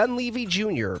 Mike Dunleavy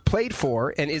Jr. played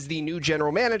for and is the new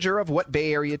general manager of what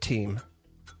Bay Area team?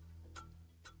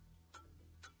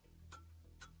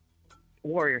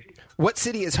 Warriors. What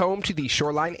city is home to the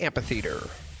Shoreline Amphitheater?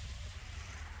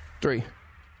 3,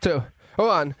 2, hold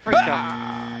on.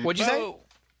 What'd you say?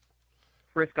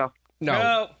 Frisco.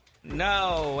 No.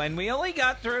 And we only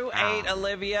got through 8,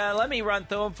 Olivia. Let me run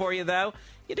through them for you, though.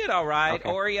 You did all right. Okay.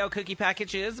 Oreo cookie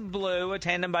package is blue. A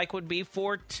tandem bike would be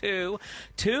for 2.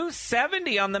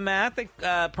 270 on the math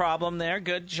problem there.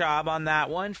 Good job on that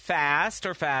one. Fast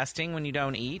or fasting when you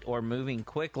don't eat or moving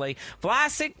quickly.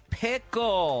 Vlasic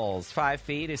Pickles. 5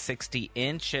 feet is 60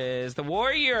 inches. The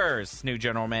Warriors' new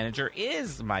general manager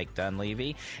is Mike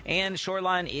Dunleavy. And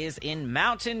Shoreline is in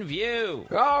Mountain View.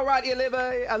 All right,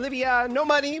 Olivia, no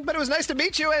money, but it was nice to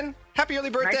meet you, and happy early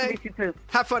birthday. Nice to meet you, too.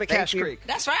 Have fun at Cash Creek.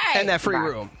 That's right. And that free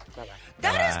room.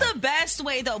 That is the best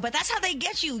way, though. But that's how they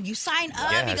get you. You sign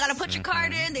up. Yes. You got to put your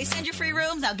card in. They send you free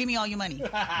rooms. Now give me all your money.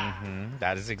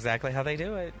 That is exactly how they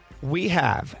do it. We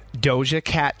have Doja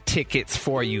Cat tickets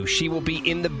for you. She will be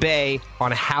in the Bay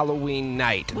on Halloween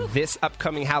night. This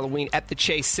upcoming Halloween at the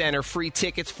Chase Center. Free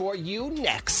tickets for you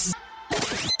next.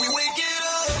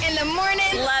 In the morning.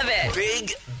 Love it.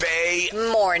 Big Bay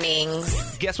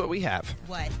Mornings. Guess what we have?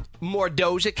 What? More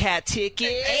Doja Cat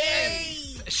tickets. Hey.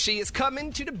 She is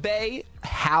coming to the Bay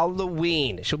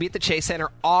Halloween. She'll be at the Chase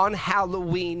Center on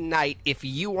Halloween night. If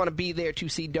you want to be there to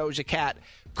see Doja Cat,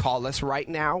 call us right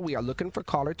now. We are looking for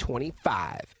caller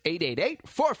 25.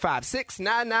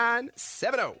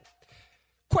 888-456-9970.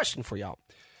 Question for y'all.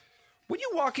 When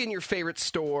you walk in your favorite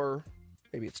store,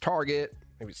 maybe it's Target,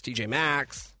 maybe it's TJ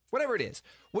Maxx, whatever it is,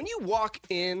 when you walk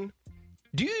in,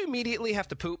 do you immediately have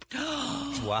to poop?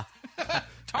 What?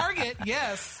 Target,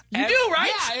 yes. You do,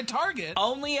 right? Yeah, at Target.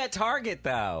 Only at Target,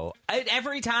 though.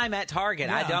 Every time at Target.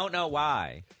 Yeah. I don't know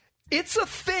why. It's a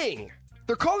thing.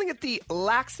 They're calling it the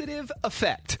laxative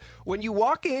effect. When you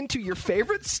walk into your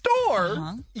favorite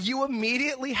store, you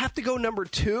immediately have to go number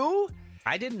 2.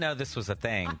 I didn't know this was a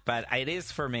thing, but it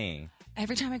is for me.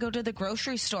 Every time I go to the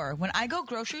grocery store, when I go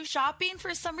grocery shopping,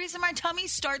 for some reason my tummy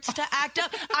starts to act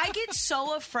up. I get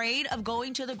so afraid of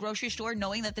going to the grocery store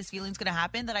knowing that this feeling's going to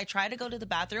happen that I try to go to the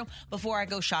bathroom before I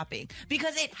go shopping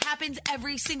because it happens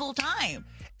every single time.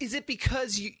 Is it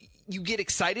because you get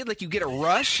excited, like you get a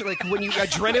rush, like when you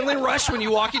adrenaline rush when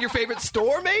you walk in your favorite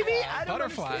store, maybe? I don't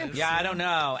understand. Yeah, I don't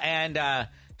know. And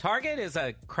Target is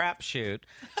a crapshoot,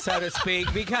 so to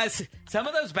speak, because some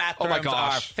of those bathrooms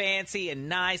are fancy and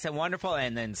nice and wonderful,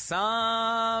 and then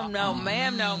some, no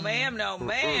ma'am, no ma'am, no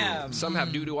ma'am. Some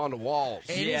have doo-doo on the walls.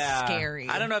 It is scary.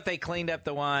 I don't know if they cleaned up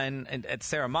the one at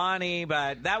Ceremony,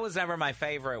 but that was never my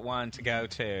favorite one to go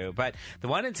to. But the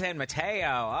one in San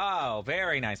Mateo,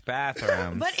 very nice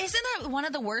bathroom. But isn't that one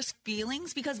of the worst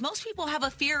feelings? Because most people have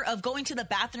a fear of going to the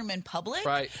bathroom in public.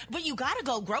 Right. But you got to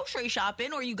go grocery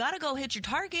shopping or you got to go hit your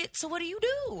Target. So what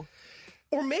do?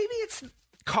 Or maybe it's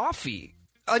coffee.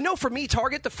 I know for me,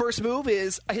 Target, the first move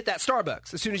is I hit that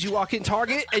Starbucks. As soon as you walk in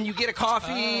Target and you get a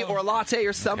coffee or a latte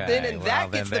or something, and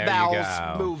that gets the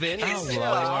bowels moving. He's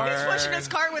pushing his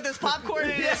cart with his popcorn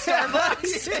in his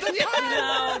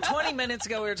Starbucks. 20 minutes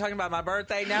ago we were talking about my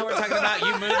birthday. Now we're talking about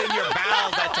you moving your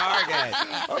bowels at Target.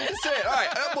 I'm just saying. All right.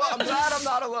 Well, I'm glad I'm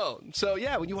not alone. So,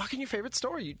 yeah, when you walk in your favorite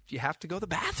store, you have to go to the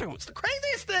bathroom. It's the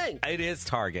craziest thing. It is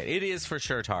Target. It is for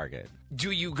sure Target.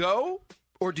 Do you go?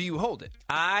 Or do you hold it?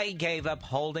 I gave up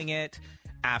holding it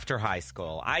after high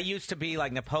school. I used to be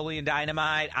like Napoleon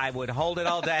Dynamite. I would hold it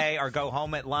all day or go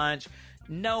home at lunch.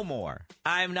 No more.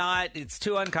 I'm not. It's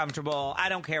too uncomfortable. I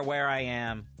don't care where I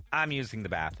am. I'm using the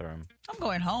bathroom. I'm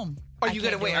going home. Are you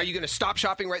going to wait? Are you going to stop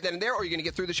shopping right then and there, or are you going to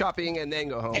get through the shopping and then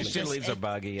go home? It just leaves a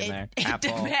buggy in there. It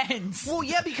depends. Well,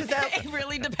 yeah, because it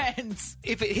really depends.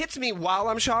 If it hits me while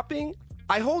I'm shopping,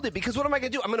 I hold it because what am I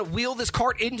going to do? I'm going to wheel this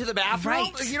cart into the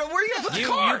bathroom. Right. You know, where are you going to put the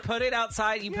cart? You put it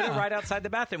outside. You put it right outside the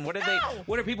bathroom. What are they?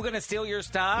 What are people going to steal your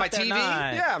stuff? My TV.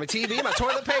 Yeah, my TV, my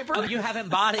toilet paper. Oh, you haven't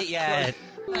bought it yet.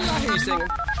 I hear you singing.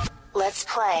 Let's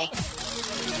play.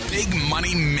 Big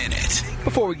Money Minute.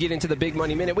 Before we get into the Big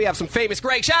Money Minute, we have some famous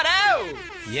Greg shout out.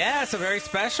 Yes, a very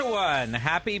special one.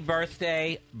 Happy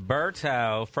birthday,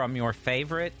 Berto, from your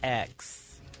favorite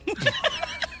ex.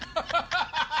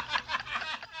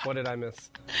 What did I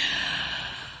miss?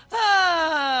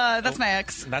 That's my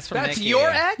ex. That's from Nikki. Your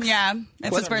ex? Yeah.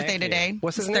 It's his birthday Nikki? today.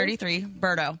 What's his He's name? 33.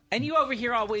 Berto. And you over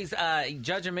here always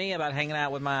judging me about hanging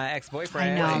out with my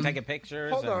ex-boyfriend I know. and taking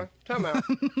pictures. Hold on. Time out.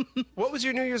 What was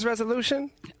your New Year's resolution?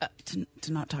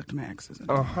 To not talk to my exes.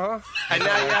 Uh-huh. And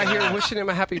now you're out here wishing him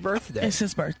a happy birthday. It's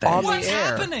his birthday. On What's the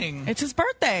air. happening? It's his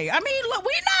birthday. I mean, look, we're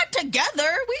not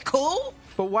together. We cool.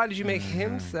 But why did you make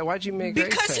him say? Why did you make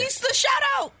Greg Because say? he's the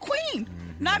shout-out queen,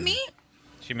 not me.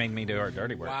 She made me do her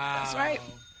dirty work. Wow. That's right.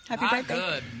 Happy Not birthday.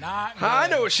 good. Not good. I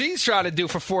know what she's trying to do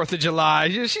for 4th of July.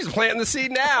 She's planting the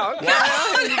seed now. Okay,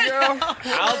 there you go.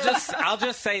 I'll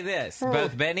just say this: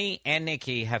 both Benny and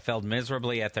Nikki have failed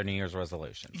miserably at their New Year's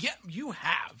resolution. Yeah, you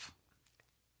have.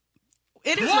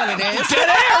 It is what it is.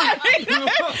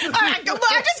 I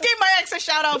just gave my ex a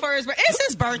shout out for his birthday. It's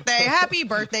his birthday. Happy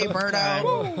birthday,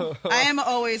 Berto. I am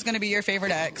always going to be your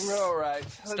favorite ex. All right.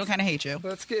 Still kind of hate you.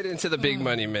 Let's get into the big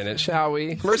money minute, shall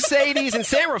we? Mercedes and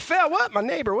San Rafael. What? My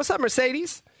neighbor. What's up,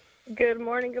 Mercedes? Good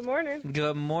morning. Good morning.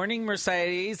 Good morning,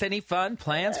 Mercedes. Any fun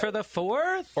plans for the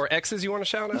 4th? Or exes you want to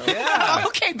shout out? Yeah.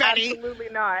 Okay, Betty. Absolutely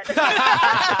not.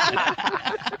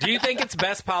 Do you think it's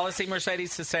best policy,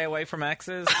 Mercedes, to stay away from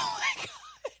exes? Oh, my God.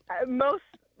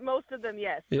 Most of them,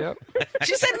 yes. Yep.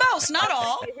 She said most, not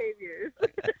all. Behaviors.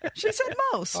 She said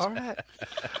most. All right.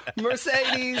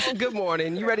 Mercedes, good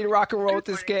morning. You ready to rock and roll with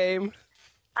this game?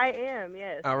 I am,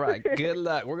 yes. All right. Good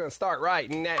luck. We're going to start right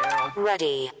now.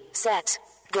 Ready, set,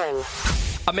 go.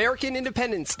 American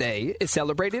Independence Day is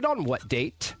celebrated on what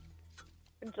date?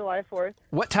 July 4th,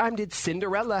 What time did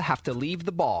Cinderella have to leave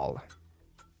the ball?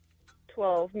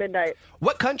 12, midnight.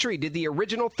 What country did the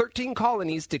original 13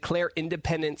 colonies declare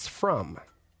independence from?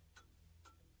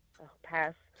 Oh,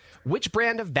 pass. Which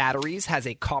brand of batteries has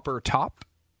a copper top?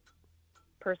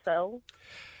 Purcell,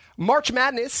 March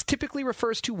Madness typically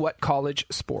refers to what college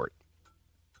sport?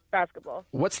 basketball.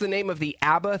 What's the name of the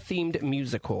ABBA-themed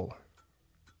musical?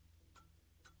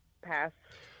 Pass.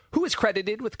 Who is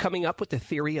credited with coming up with the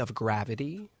theory of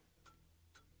gravity?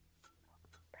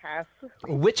 Pass.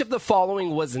 Which of the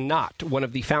following was not one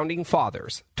of the founding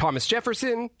fathers? Thomas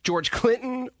Jefferson, George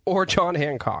Clinton, or John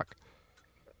Hancock?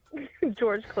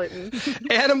 George Clinton.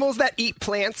 Animals that eat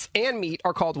plants and meat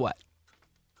are called what?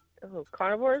 Oh,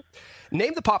 carnivores.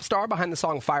 Name the pop star behind the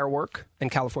song Firework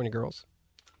and California Girls.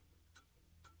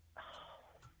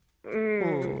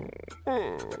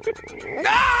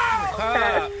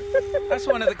 That's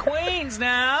one of the queens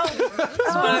now.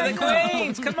 That's one of the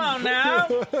queens. Come on now.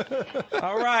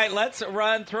 All right, let's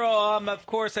run through them. Of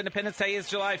course, Independence Day is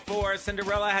July 4th.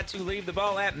 Cinderella had to leave the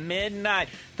ball at midnight.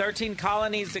 13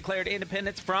 colonies declared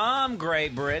independence from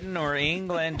Great Britain or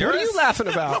England. What are you laughing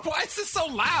about? Why is this so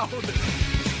loud?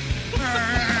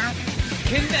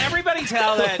 Can everybody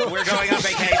tell that we're going on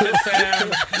vacation soon?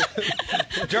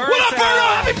 What up, Berto?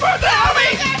 Happy birthday,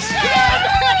 homie!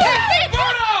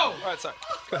 All right, sorry.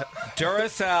 Go ahead.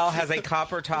 Duracell has a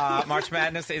copper top. March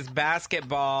Madness is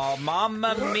basketball.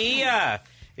 Mamma Mia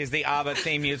is the ABBA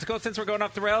theme musical. Since we're going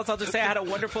off the rails, I'll just say I had a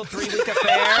wonderful 3-week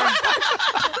affair.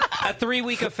 A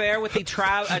 3-week affair with a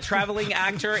traveling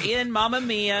actor in Mamma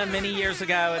Mia many years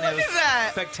ago, and it was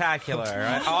spectacular.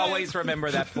 I always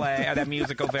remember that play, that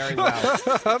musical very well.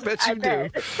 I bet you do.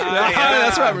 Yeah.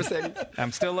 That's right, Mercedes.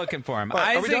 I'm still looking for him.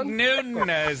 Right, are we Isaac done? Newton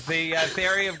is the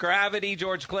theory of gravity.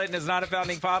 George Clinton is not a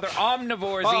founding father.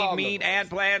 Omnivores eat meat and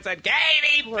plants. And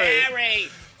Katy Perry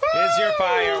is your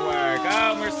firework.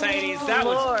 Oh, Mercedes, that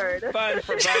was fun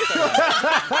for both of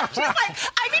us. She's like,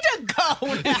 I need to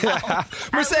go now. Yeah.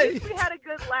 Mercedes. We had a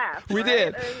good laugh. We right?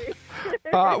 did.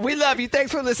 I mean- We love you.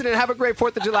 Thanks for listening. Have a great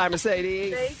 4th of July,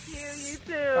 Mercedes. Thank you. You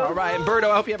too. All right, and Berto,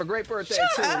 I hope you have a great birthday,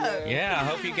 too. Man. Yeah, I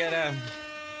hope you get a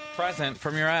present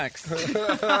from your ex.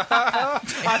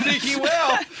 I think he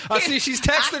will. I see she's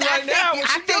texting right now.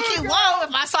 What's I she think he doing? won't.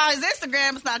 If I saw his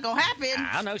Instagram, it's not going to happen.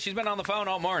 I don't know. She's been on the phone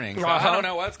all morning, so Uh-huh. I don't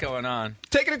know what's going on.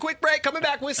 Taking a quick break, coming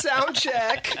back with Sound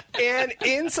Check. And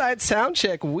inside Sound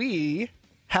Check, we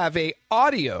have a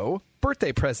audio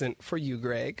birthday present for you,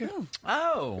 Greg.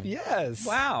 Oh. Yes.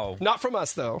 Wow. Not from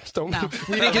us, though. We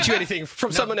didn't get you anything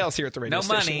from someone else here at the radio No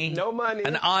station. money. No money.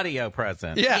 An audio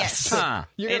present. Yes. Huh.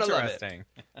 You're going to love it. Interesting.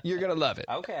 You're going to love it.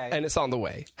 Okay. And it's on the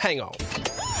way. Hang on.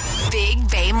 Big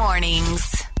Bay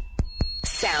Mornings.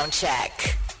 Sound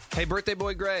check. Hey, birthday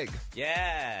boy Greg.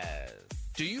 Yes.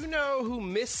 Do you know who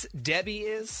Miss Debbie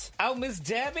is? Oh, Miss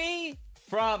Debbie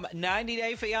from 90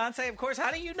 Day Fiancé? Of course. How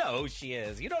do you know who she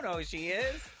is? You don't know who she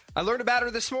is. I learned about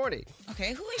her this morning.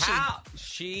 Okay, who is she? How?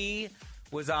 She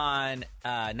was on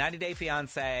 90 Day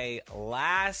Fiancé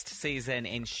last season,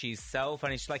 and she's so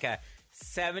funny. She's like a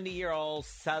 70-year-old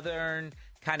Southern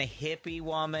kind of hippie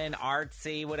woman,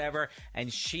 artsy, whatever.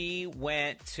 And she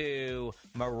went to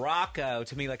Morocco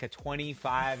to meet like a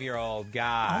 25-year-old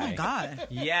guy. Oh, my God.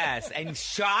 Yes, and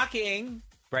shocking.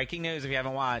 breaking news, if you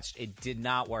haven't watched, it did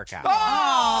not work out.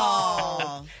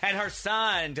 Oh. And her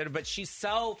son did, but she's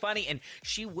so funny, and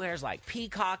she wears like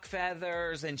peacock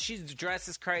feathers, and she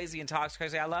dresses crazy and talks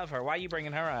crazy. I love her. Why are you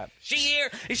bringing her up? She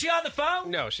here? Is she on the phone?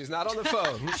 No, she's not on the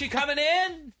phone. Is she coming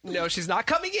in? No, she's not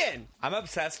coming in. I'm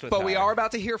obsessed with But her. we are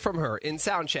about to hear from her in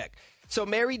Soundcheck. So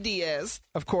Mary Diaz,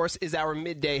 of course, is our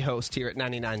midday host here at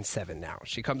 99.7 now.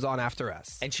 She comes on after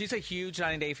us. And she's a huge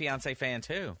 90 Day Fiancé fan,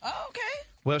 too. Oh, okay.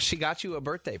 Well, she got you a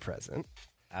birthday present.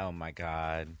 Oh, my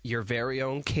God. Your very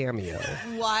own cameo.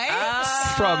 What?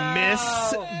 From Miss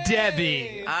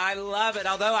Debbie. I love it.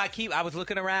 Although I was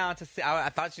looking around to see. I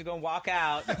thought she was going to walk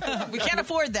out. We can't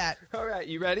afford that. All right,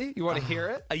 you ready? You want to hear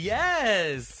it?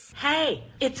 Yes. Hey,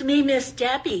 it's me, Miss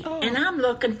Debbie, and I'm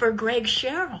looking for Greg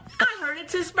Sherrill. I heard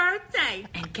it's his birthday.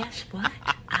 And guess what?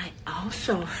 I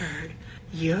also heard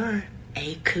you're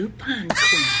a coupon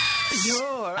queen.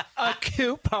 You're a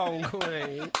coupon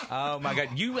queen. Oh, my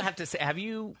God. You have to say,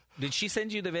 did she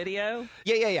send you the video?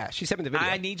 Yeah. She sent me the video.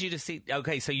 I need you to see.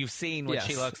 Okay, so you've seen what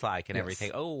she looks like and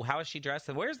everything. Oh, how is she dressed?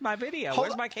 And where's my video?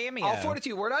 Where's my cameo? I'll forward it to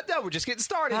you. We're not done. We're just getting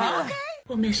started here. Okay.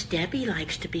 Well, Miss Debbie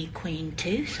likes to be queen,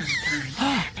 too, sometimes.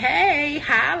 Hey,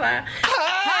 holla.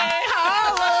 Hey,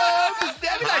 holla. Miss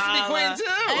Debbie likes to be queen, too.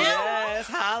 Yes,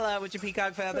 holla with your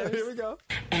peacock feathers. Here we go.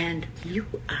 And you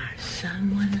are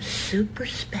someone super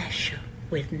special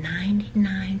with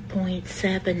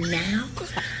 99.7 now,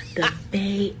 the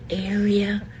Bay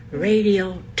Area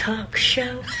radio talk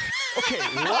show. Okay,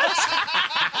 what?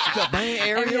 The Bay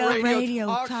Area radio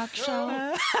talk show.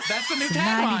 That's the new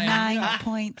tagline.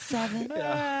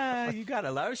 99.7. You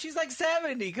gotta love her. She's like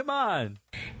 70. Come on.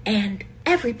 And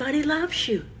everybody loves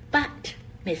you. But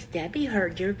Miss Debbie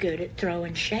heard you're good at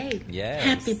throwing shade. Yes.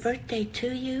 Happy birthday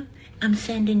to you. I'm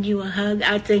sending you a hug.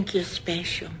 I think you're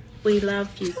special. We love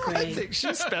you, Greg. I think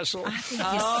she's special. She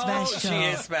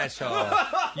is special.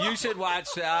 You should watch.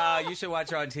 You should watch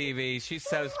her on TV. She's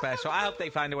so special. I hope they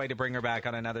find a way to bring her back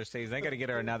on another season. They got to get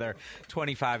her another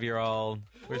 25-year-old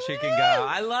where she can go.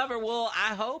 I love her. Well,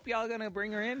 I hope y'all gonna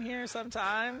bring her in here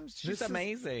sometime. She's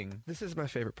amazing. This is my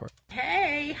favorite part.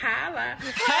 Hey, holla.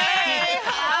 Hey,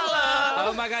 holla.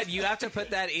 Oh my God, you have to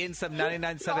put that in some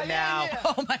 99.7 Now.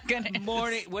 Oh my goodness.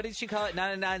 Morning. What did she call it?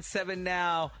 99.7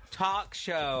 Now talk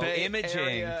show. Bay Imaging.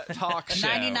 Area talk show.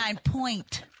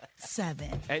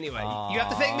 99.7. Anyway, you have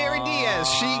to thank Mary Diaz.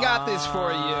 She got this for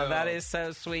you. That is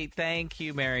so sweet. Thank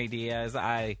you, Mary Diaz.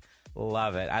 I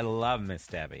love it. I love Miss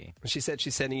Debbie. She said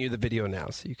she's sending you the video now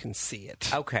so you can see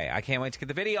it. Okay, I can't wait to get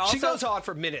the video. Also, she goes on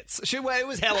for minutes. It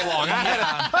was hella long. I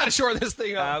had to shore this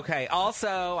thing up. Okay,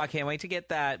 also, I can't wait to get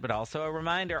that, but also a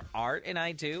reminder, Art and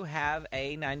I do have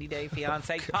a 90 Day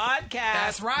Fiancé podcast.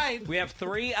 That's right. We have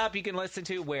 3 up you can listen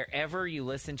to wherever you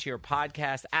listen to your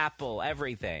podcast, Apple,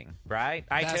 everything, right?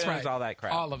 That's iTunes, right. all that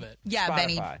crap. All of it. Yeah, Spotify.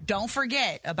 Benny, don't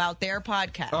forget about their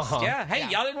podcast. Yeah, hey,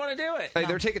 y'all didn't want to do it. Hey,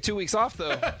 they're taking 2 weeks off,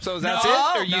 though. So that's No,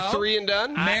 it? Are you no. 3 and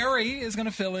done? Mary is going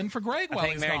to fill in for Greg I while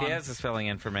think he's Mary gone. Diaz is filling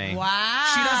in for me.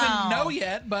 Wow. She doesn't know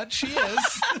yet, but she is.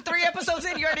 3 episodes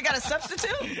in, you already got a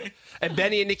substitute? And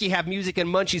Benny and Nikki have Music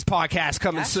and Munchies podcast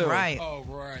coming soon. Right. Oh,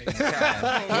 right. You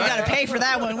got to pay for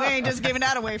that one. We ain't just giving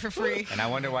that away for free. And I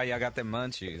wonder why y'all got them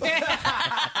munchies.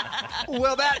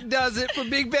 Well, that does it for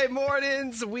Big Bay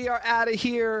Mornings. We are out of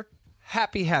here.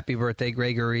 Happy birthday,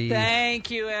 Gregory.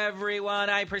 Thank you, everyone.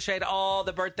 I appreciate all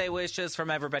the birthday wishes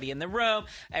from everybody in the room,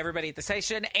 everybody at the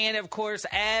station, and, of course,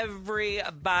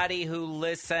 everybody who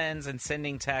listens and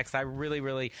sending texts. I really,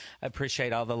 really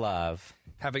appreciate all the love.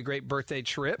 Have a great birthday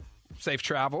trip. Safe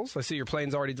travels. I see your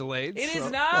plane's already delayed. It so-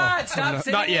 is not. Oh, Stop no,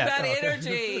 sending not me yet. that Okay.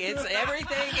 energy.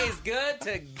 Everything is good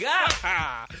to go.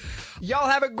 Y'all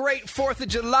have a great 4th of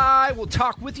July. We'll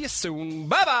talk with you soon.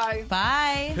 Bye-bye.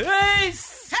 Bye.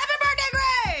 Peace. Happy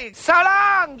birthday, Greg! So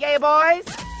long, gay boys.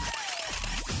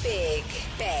 Big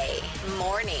Bay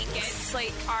Mornings. It's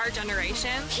like our generation.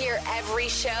 Hear every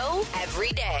show, every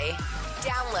day.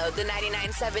 Download the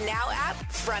 99.7 Now app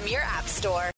from your app store.